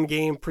 One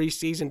game,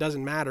 preseason,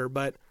 doesn't matter,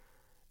 but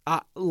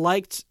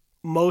liked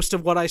most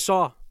of what I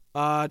saw,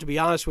 to be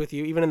honest with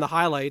you. Even in the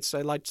highlights,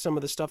 I liked some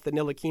of the stuff that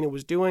Ntilikina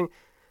was doing.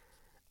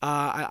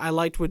 I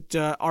liked what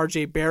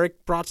R.J.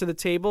 Barrett brought to the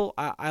table.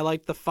 I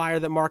liked the fire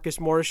that Marcus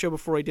Morris showed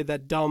before he did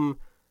that dumb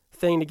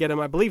thing to get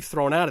him, I believe,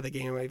 thrown out of the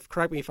game.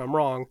 Correct me if I'm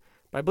wrong,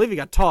 but I believe he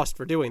got tossed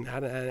for doing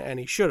that, and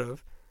he should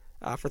have.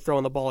 For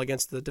throwing the ball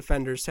against the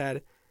defender's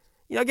head.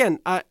 Again,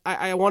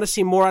 I want to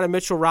see more out of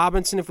Mitchell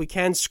Robinson if we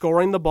can,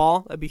 scoring the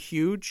ball. That'd be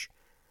huge.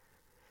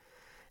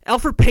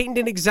 Elfrid Payton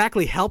didn't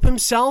exactly help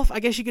himself, I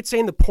guess you could say,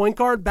 in the point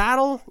guard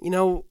battle.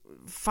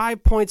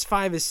 5 points,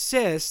 5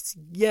 assists.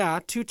 Yeah,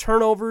 2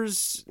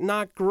 turnovers,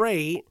 not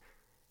great.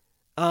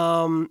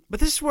 But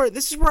this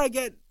is where I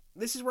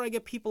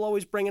get people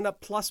always bringing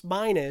up plus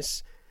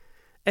minus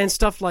and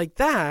stuff like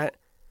that.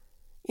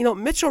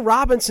 Mitchell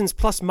Robinson's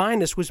plus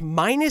minus was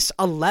minus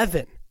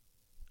 11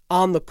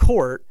 on the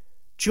court.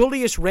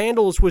 Julius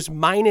Randle's was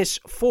minus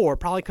 4,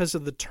 probably because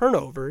of the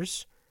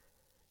turnovers.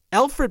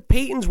 Elfrid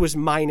Payton's was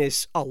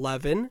minus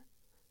 11.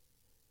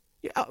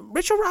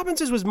 Mitchell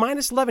Robinson's was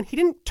minus 11. He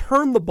didn't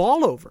turn the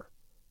ball over.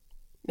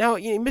 Now,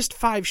 he missed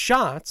 5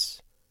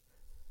 shots.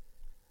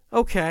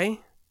 Okay.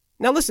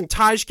 Now, listen,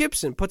 Taj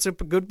Gibson puts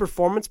up a good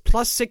performance,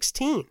 plus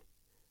 16.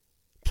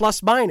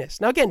 Plus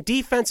minus. Now, again,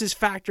 defense is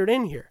factored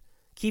in here.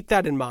 Keep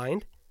that in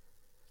mind.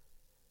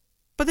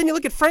 But then you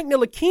look at Frank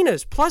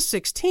Ntilikina's plus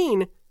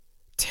 16,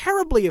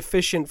 terribly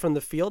efficient from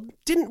the field.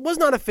 Was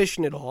not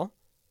efficient at all.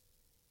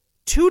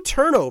 2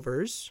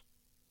 turnovers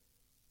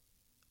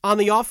on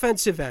the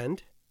offensive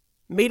end.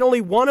 Made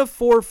only 1 of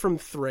 4 from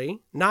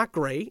 3. Not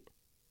great.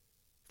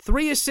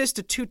 3 assists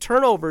to 2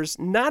 turnovers.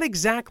 Not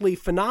exactly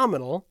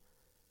phenomenal.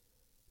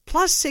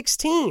 Plus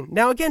 16.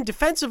 Now, again,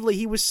 defensively,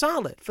 he was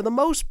solid for the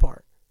most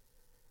part.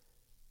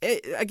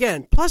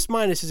 Again, plus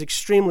minus is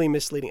extremely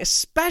misleading,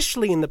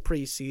 especially in the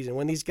preseason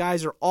when these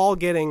guys are all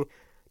getting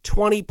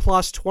 20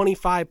 plus,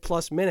 25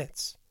 plus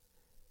minutes.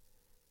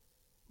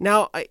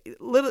 Now,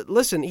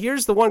 listen,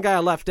 here's the one guy I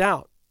left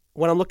out.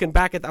 When I was looking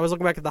back at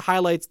the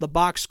highlights, the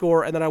box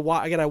score, and then I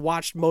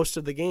watched most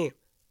of the game.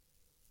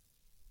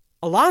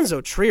 Alonzo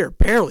Trier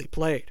barely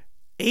played.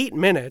 8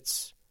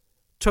 minutes,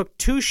 took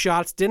 2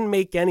 shots, didn't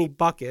make any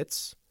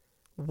buckets,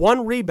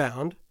 1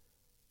 rebound,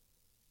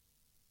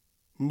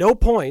 no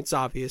points,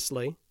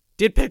 obviously.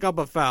 Did pick up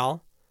a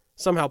foul,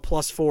 somehow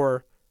plus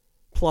 4,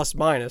 plus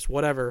minus,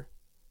 whatever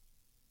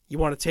you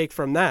want to take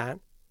from that.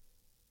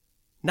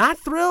 Not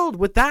thrilled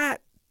with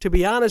that. To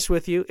be honest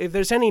with you, if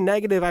there's any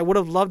negative, I would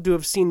have loved to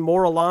have seen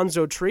more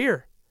Alonzo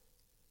Trier.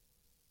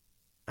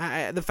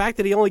 The fact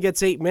that he only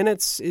gets 8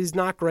 minutes is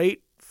not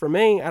great for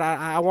me.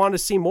 I want to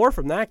see more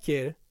from that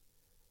kid.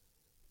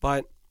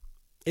 But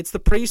it's the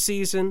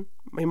preseason.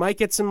 He might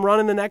get some run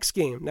in the next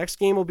game. Next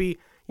game will be,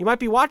 you might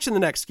be watching the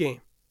next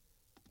game.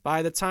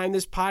 By the time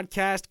this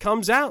podcast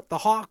comes out,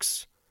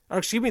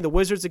 the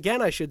Wizards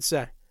again, I should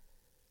say.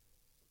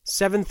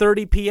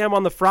 7:30 p.m.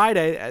 on the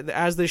Friday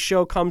as this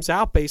show comes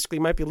out, basically.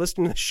 You might be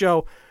listening to the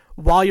show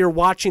while you're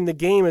watching the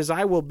game, as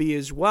I will be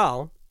as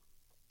well.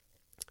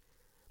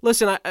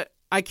 Listen,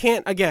 I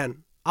can't,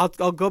 again, I'll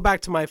go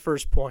back to my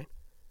first point.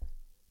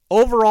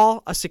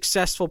 Overall, a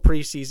successful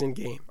preseason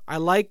game. I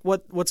like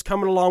what's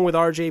coming along with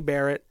R.J.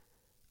 Barrett.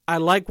 I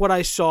like what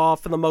I saw,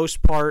 for the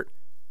most part,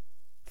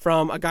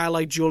 from a guy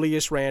like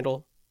Julius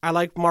Randle. I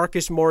like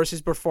Marcus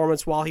Morris's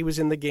performance while he was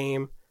in the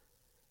game.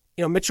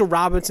 Mitchell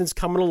Robinson's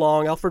coming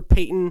along. Elfrid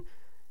Payton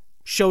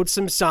showed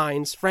some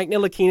signs. Frank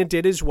Ntilikina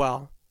did as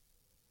well.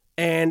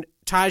 And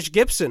Taj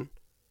Gibson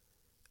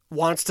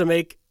wants to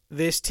make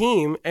this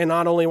team, and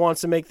not only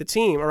wants to make the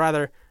team, or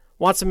rather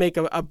wants to make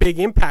a big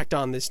impact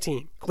on this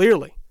team,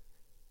 clearly.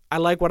 I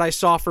like what I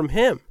saw from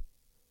him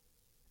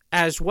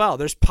as well.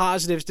 There's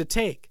positives to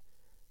take.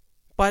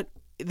 But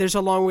there's a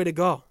long way to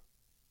go.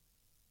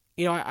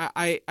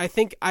 I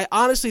think I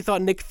honestly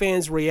thought Knick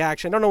fans'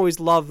 reaction, I don't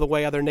always love the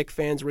way other Knick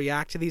fans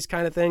react to these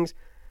kind of things,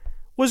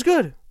 was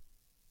good.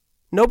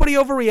 Nobody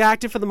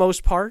overreacted for the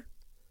most part.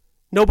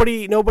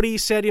 Nobody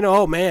said,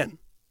 oh man,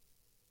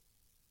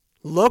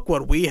 look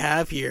what we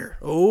have here.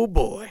 Oh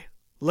boy,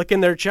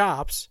 licking their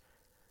chops.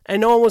 And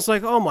no one was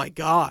like, oh my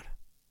God,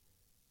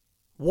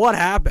 what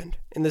happened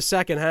in the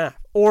second half?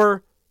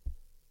 Or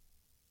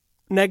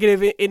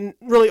negative, in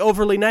really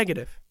overly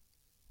negative.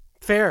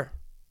 Fair.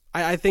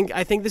 I think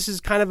this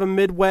is kind of a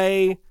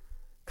midway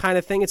kind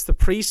of thing. It's the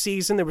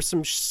preseason. There were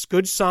some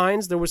good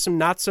signs. There were some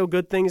not so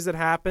good things that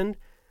happened.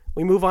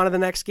 We move on to the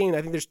next game.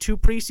 I think there's 2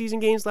 preseason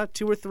games left,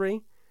 2 or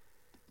 3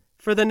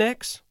 for the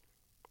Knicks.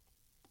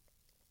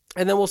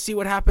 And then we'll see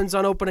what happens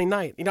on opening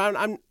night.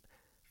 I'm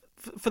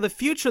for the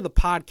future of the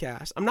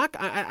podcast,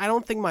 I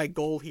don't think my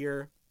goal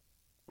here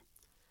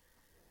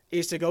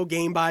is to go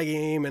game by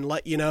game and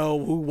let you know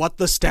what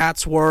the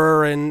stats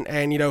were and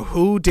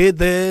who did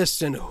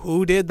this and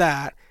who did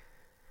that.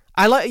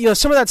 I like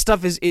some of that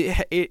stuff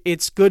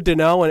it's good to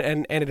know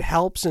and it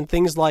helps and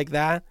things like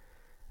that.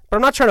 But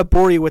I'm not trying to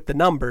bore you with the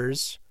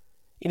numbers.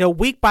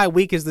 Week by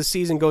week as the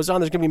season goes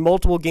on, there's going to be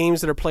multiple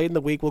games that are played in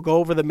the week. We'll go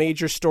over the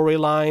major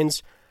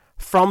storylines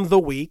from the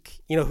week.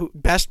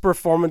 Best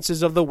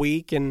performances of the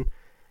week and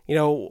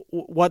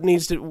what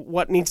needs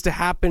to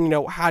happen.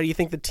 How do you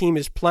think the team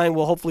is playing?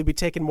 We'll hopefully be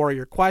taking more of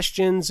your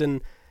questions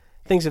and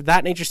things of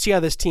that nature. See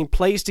how this team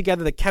plays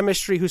together, the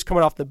chemistry, who's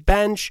coming off the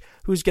bench,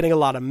 who's getting a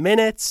lot of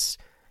minutes.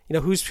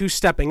 Who's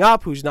stepping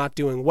up, who's not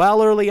doing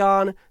well early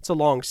on. It's a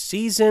long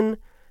season,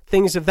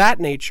 things of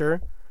that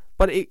nature.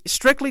 But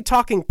strictly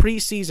talking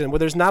preseason, where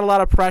there's not a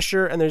lot of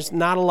pressure and there's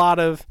not a lot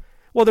of,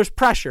 there's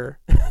pressure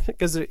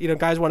because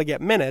guys want to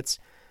get minutes,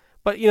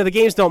 But the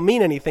games don't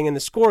mean anything in the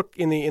score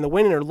in the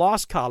win or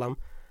loss column.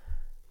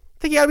 I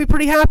think you got to be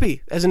pretty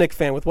happy as a Knicks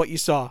fan with what you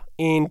saw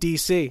in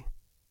DC.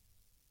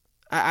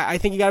 I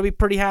think you got to be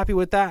pretty happy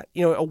with that.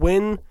 A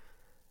win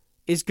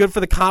is good for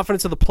the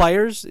confidence of the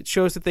players. It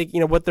shows that they,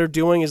 what they're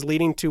doing is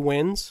leading to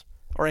wins,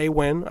 or a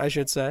win, I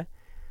should say.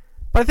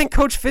 But I think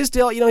Coach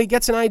Fizdale, he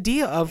gets an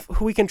idea of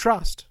who he can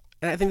trust.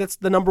 And I think that's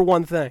the number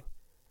one thing.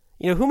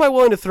 Who am I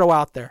willing to throw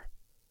out there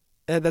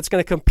that's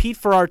going to compete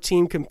for our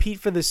team, compete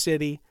for the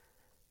city,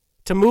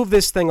 to move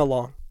this thing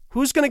along?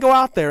 Who's going to go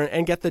out there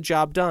and get the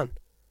job done?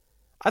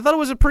 I thought it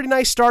was a pretty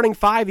nice starting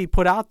five he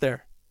put out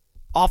there.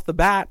 Off the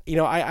bat,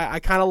 I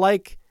kind of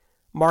like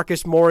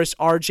Marcus Morris,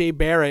 R.J.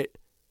 Barrett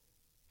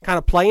kind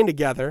of playing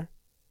together,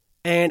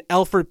 and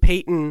Elfrid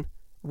Payton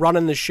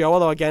running the show,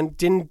 although, again,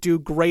 didn't do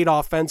great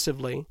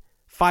offensively.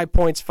 5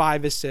 points,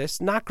 5 assists.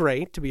 Not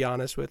great, to be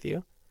honest with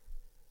you.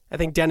 I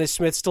think Dennis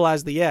Smith still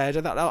has the edge.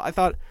 I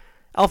thought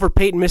Elfrid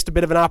Payton missed a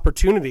bit of an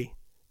opportunity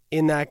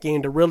in that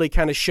game to really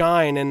kind of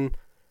shine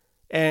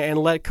and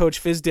let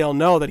Coach Fizdale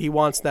know that he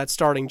wants that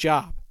starting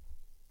job.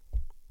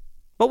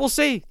 But we'll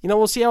see.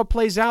 We'll see how it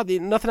plays out.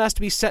 Nothing has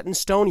to be set in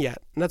stone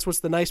yet, and that's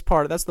what's the nice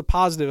part. That's the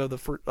positive of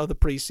the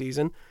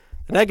preseason.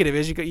 The negative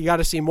is you got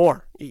to see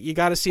more. You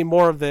got to see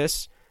more of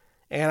this,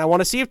 and I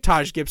want to see if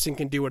Taj Gibson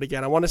can do it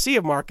again. I want to see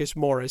if Marcus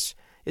Morris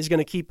is going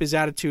to keep his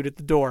attitude at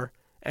the door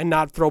and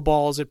not throw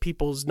balls at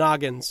people's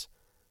noggins,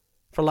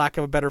 for lack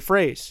of a better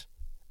phrase.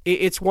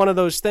 It's one of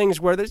those things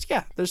where there's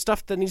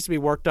stuff that needs to be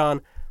worked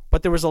on,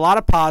 but there was a lot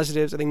of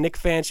positives. I think Knicks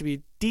fans should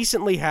be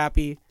decently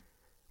happy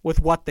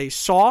with what they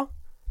saw.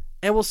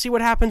 And we'll see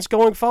what happens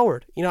going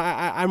forward.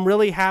 I'm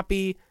really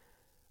happy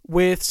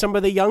with some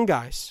of the young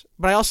guys.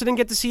 But I also didn't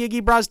get to see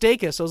Iggy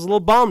Brazdeikis. I was a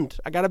little bummed.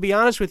 I got to be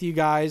honest with you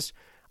guys.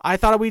 I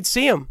thought we'd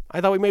see him.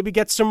 I thought we'd maybe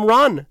get some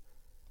run.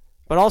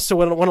 But also,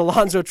 when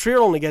Alonzo Trier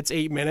only gets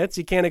 8 minutes,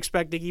 you can't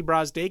expect Iggy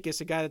Brazdeikis,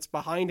 a guy that's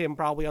behind him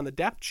probably on the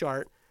depth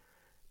chart,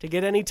 to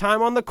get any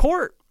time on the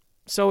court.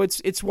 So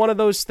it's one of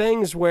those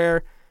things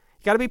where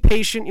you got to be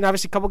patient.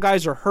 Obviously, a couple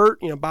guys are hurt.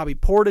 Bobby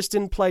Portis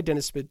didn't play.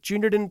 Dennis Smith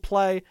Jr. didn't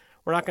play.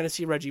 We're not going to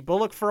see Reggie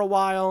Bullock for a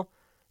while.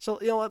 So,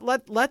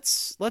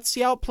 let's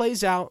see how it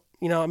plays out.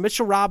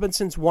 Mitchell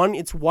Robinson's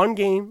it's one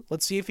game.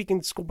 Let's see if he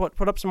can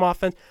put up some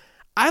offense.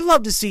 I'd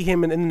love to see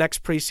him in the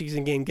next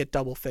preseason game get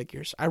double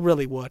figures. I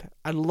really would.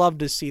 I'd love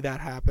to see that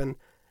happen.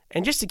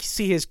 And just to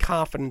see his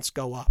confidence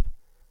go up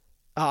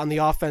on the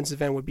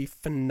offensive end would be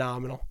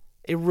phenomenal.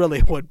 It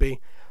really would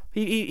be.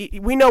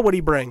 We know what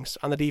he brings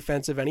on the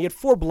defensive end. He had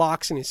 4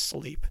 blocks in his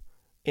sleep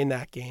in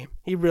that game.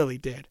 He really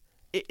did.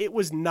 It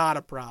was not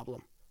a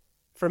problem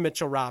for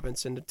Mitchell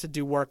Robinson to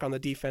do work on the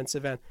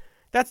defensive end.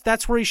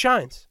 That's where he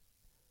shines.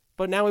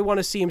 But now we want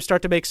to see him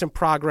start to make some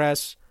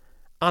progress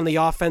on the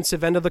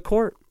offensive end of the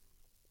court.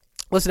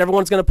 Listen,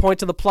 everyone's going to point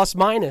to the plus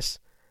minus.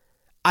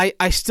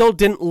 I still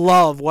didn't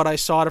love what I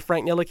saw to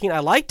Frank Ntilikina. I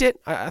liked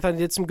it. I thought he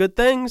did some good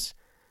things.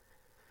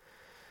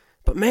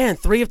 But man,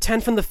 3 of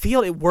 10 from the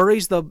field, it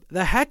worries the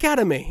heck out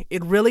of me.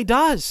 It really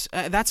does.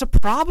 That's a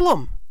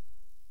problem.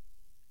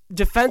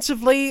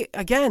 Defensively,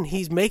 again,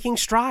 he's making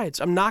strides.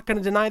 I'm not going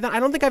to deny that. I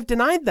don't think I've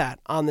denied that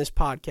on this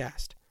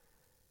podcast.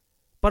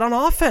 But on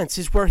offense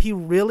is where he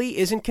really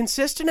isn't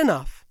consistent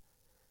enough.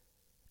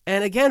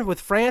 And again,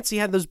 with France, he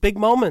had those big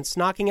moments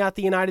knocking out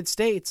the United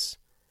States.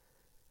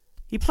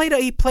 He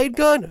played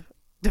good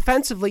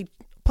defensively,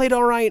 played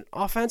all right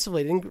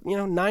offensively.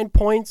 9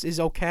 points is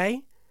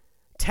okay.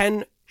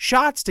 10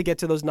 shots to get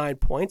to those 9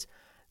 points,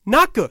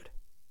 not good.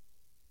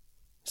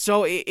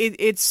 So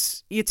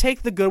it's you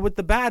take the good with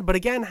the bad, but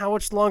again, how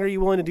much longer are you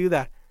willing to do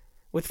that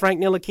with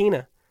Frank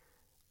Ntilikina?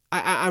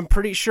 I'm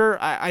pretty sure,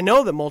 I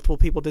know that multiple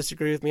people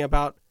disagree with me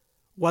about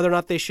whether or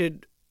not they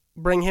should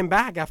bring him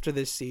back after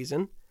this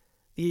season.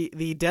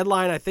 The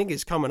deadline, I think,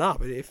 is coming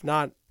up. If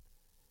not,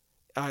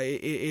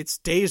 it's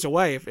days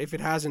away if it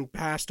hasn't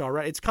passed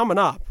already. It's coming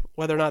up,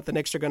 whether or not the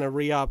Knicks are going to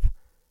re-up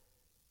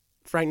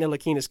Frank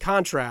Ntilikina's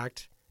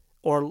contract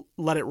or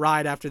let it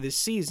ride after this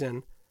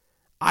season.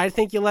 I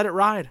think you let it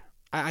ride.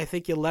 I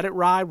think you let it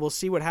ride. We'll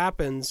see what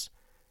happens.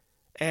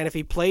 And if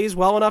he plays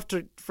well enough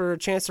for a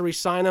chance to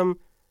re-sign him,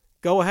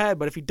 go ahead.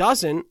 But if he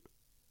doesn't,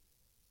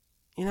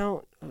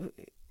 you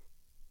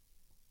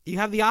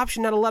have the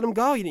option now to let him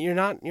go. You're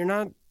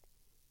not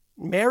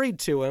married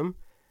to him.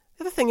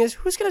 The other thing is,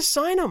 who's going to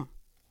sign him?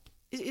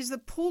 Is the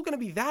pool going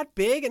to be that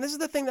big? And this is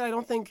the thing that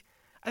I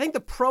think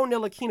the pro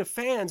Ntilikina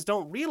fans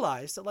don't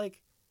realize, that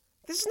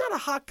this is not a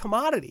hot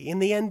commodity in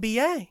the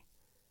NBA.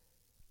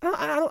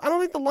 I don't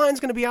think the line's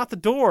going to be out the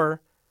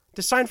door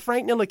to sign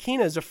Frank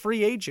Ntilikina as a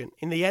free agent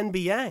in the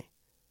NBA.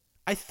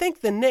 I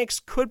think the Knicks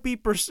could be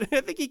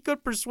the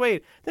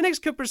Knicks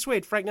could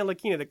persuade Frank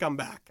Ntilikina to come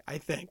back.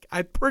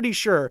 I'm pretty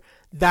sure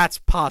that's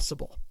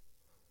possible.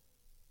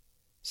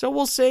 So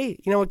we'll see.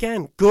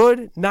 Again,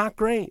 good, not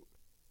great.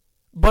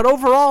 But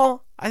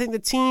overall, I think the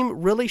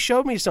team really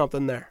showed me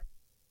something there.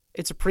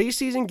 It's a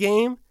preseason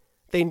game.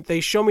 They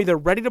show me they're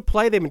ready to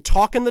play. They've been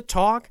talking the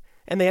talk,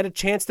 and they had a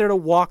chance there to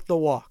walk the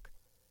walk.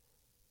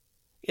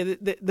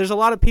 There's a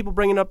lot of people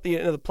bringing up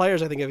the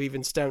players. I think have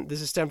even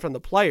stemmed from the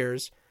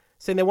players,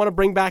 saying they want to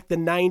bring back the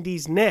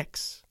 90s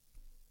Knicks.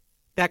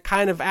 That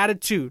kind of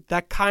attitude,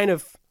 that kind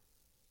of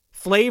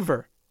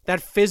flavor,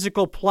 that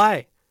physical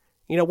play.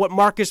 You know, what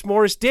Marcus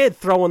Morris did,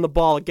 throwing the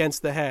ball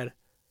against the head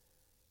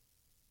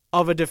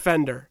of a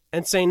defender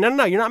and saying,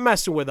 no, you're not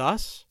messing with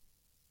us.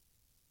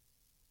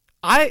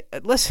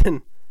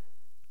 Listen,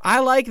 I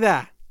like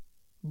that.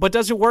 But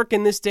does it work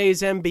in this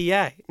day's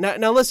NBA?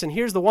 Now listen,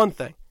 here's the one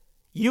thing.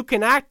 You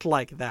can act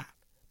like that,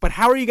 but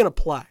how are you going to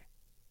play?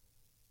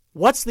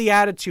 What's the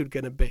attitude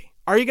going to be?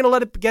 Are you going to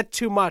let it get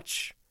too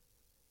much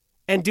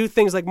and do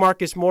things like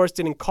Marcus Morris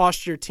did and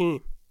cost your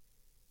team?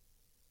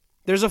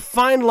 There's a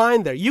fine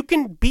line there. You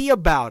can be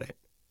about it,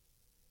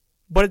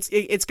 but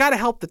it's got to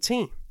help the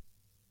team.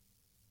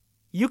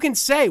 You can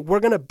say, we're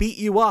going to beat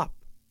you up.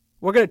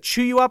 We're going to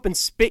chew you up and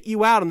spit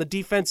you out on the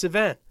defensive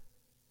end.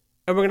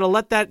 And we're going to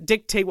let that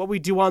dictate what we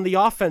do on the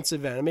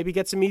offensive end and maybe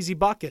get some easy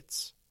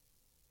buckets.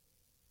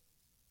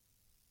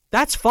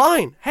 That's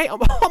fine. Hey,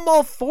 I'm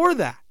all for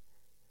that.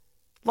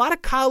 A lot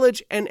of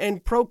college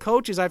and pro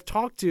coaches I've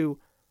talked to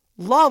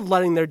love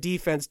letting their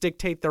defense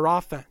dictate their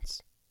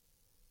offense.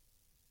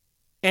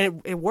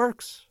 And it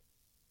works.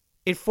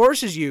 It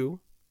forces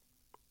you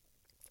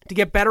to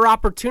get better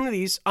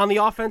opportunities on the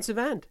offensive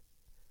end.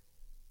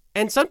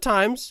 And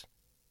sometimes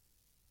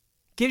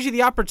gives you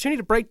the opportunity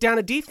to break down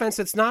a defense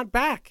that's not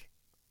back.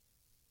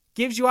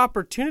 Gives you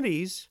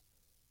opportunities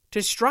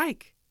to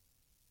strike.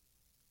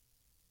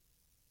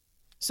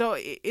 So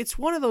it's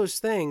one of those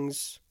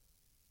things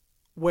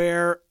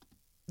where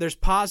there's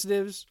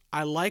positives.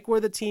 I like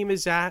where the team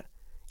is at.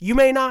 You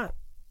may not.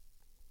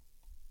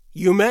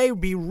 You may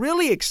be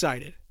really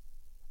excited.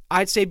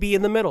 I'd say be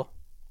in the middle.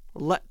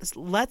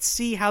 Let's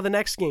see how the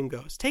next game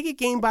goes. Take it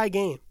game by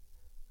game.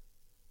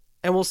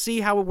 And we'll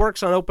see how it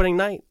works on opening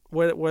night,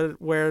 where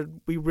we're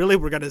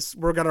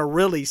gonna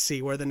really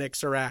see where the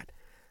Knicks are at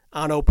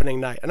on opening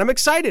night. And I'm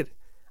excited.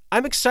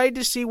 I'm excited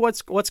to see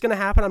what's going to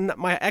happen.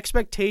 My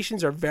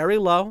expectations are very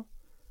low,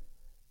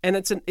 and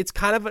it's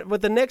kind of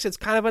with the Knicks. It's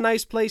kind of a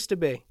nice place to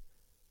be.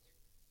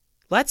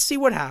 Let's see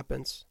what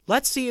happens.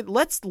 Let's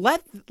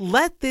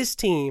let this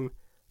team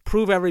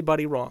prove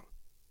everybody wrong.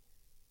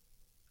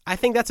 I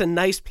think that's a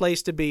nice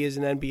place to be as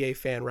an NBA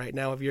fan right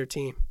now of your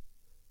team.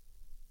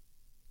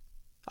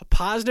 A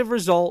positive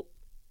result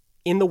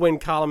in the win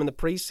column in the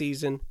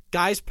preseason.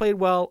 Guys played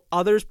well.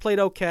 Others played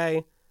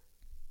okay.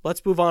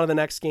 Let's move on to the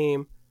next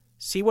game.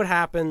 See what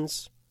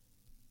happens.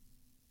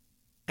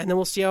 And then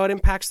we'll see how it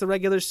impacts the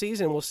regular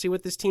season. We'll see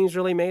what this team's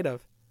really made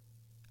of.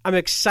 I'm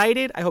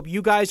excited. I hope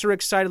you guys are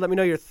excited. Let me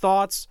know your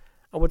thoughts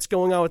on what's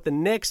going on with the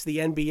Knicks, the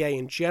NBA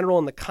in general,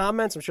 in the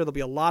comments. I'm sure there'll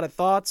be a lot of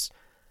thoughts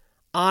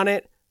on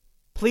it.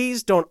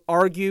 Please don't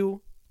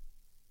argue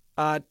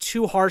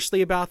too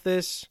harshly about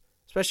this,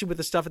 especially with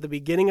the stuff at the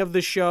beginning of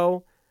the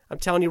show. I'm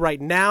telling you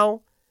right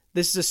now,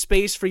 this is a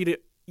space for you to,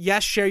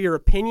 yes, share your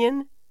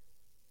opinion,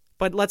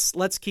 but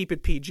let's keep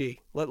it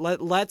PG.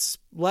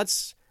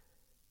 Let's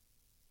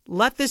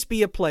let this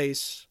be a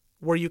place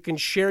where you can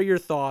share your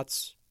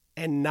thoughts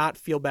and not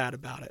feel bad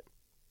about it.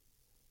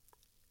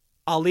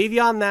 I'll leave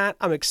you on that.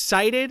 I'm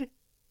excited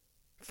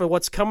for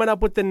what's coming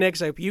up with the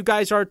Knicks. I hope you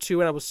guys are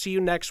too, and I will see you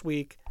next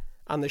week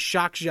on the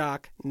Shock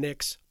Jock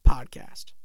Knicks podcast.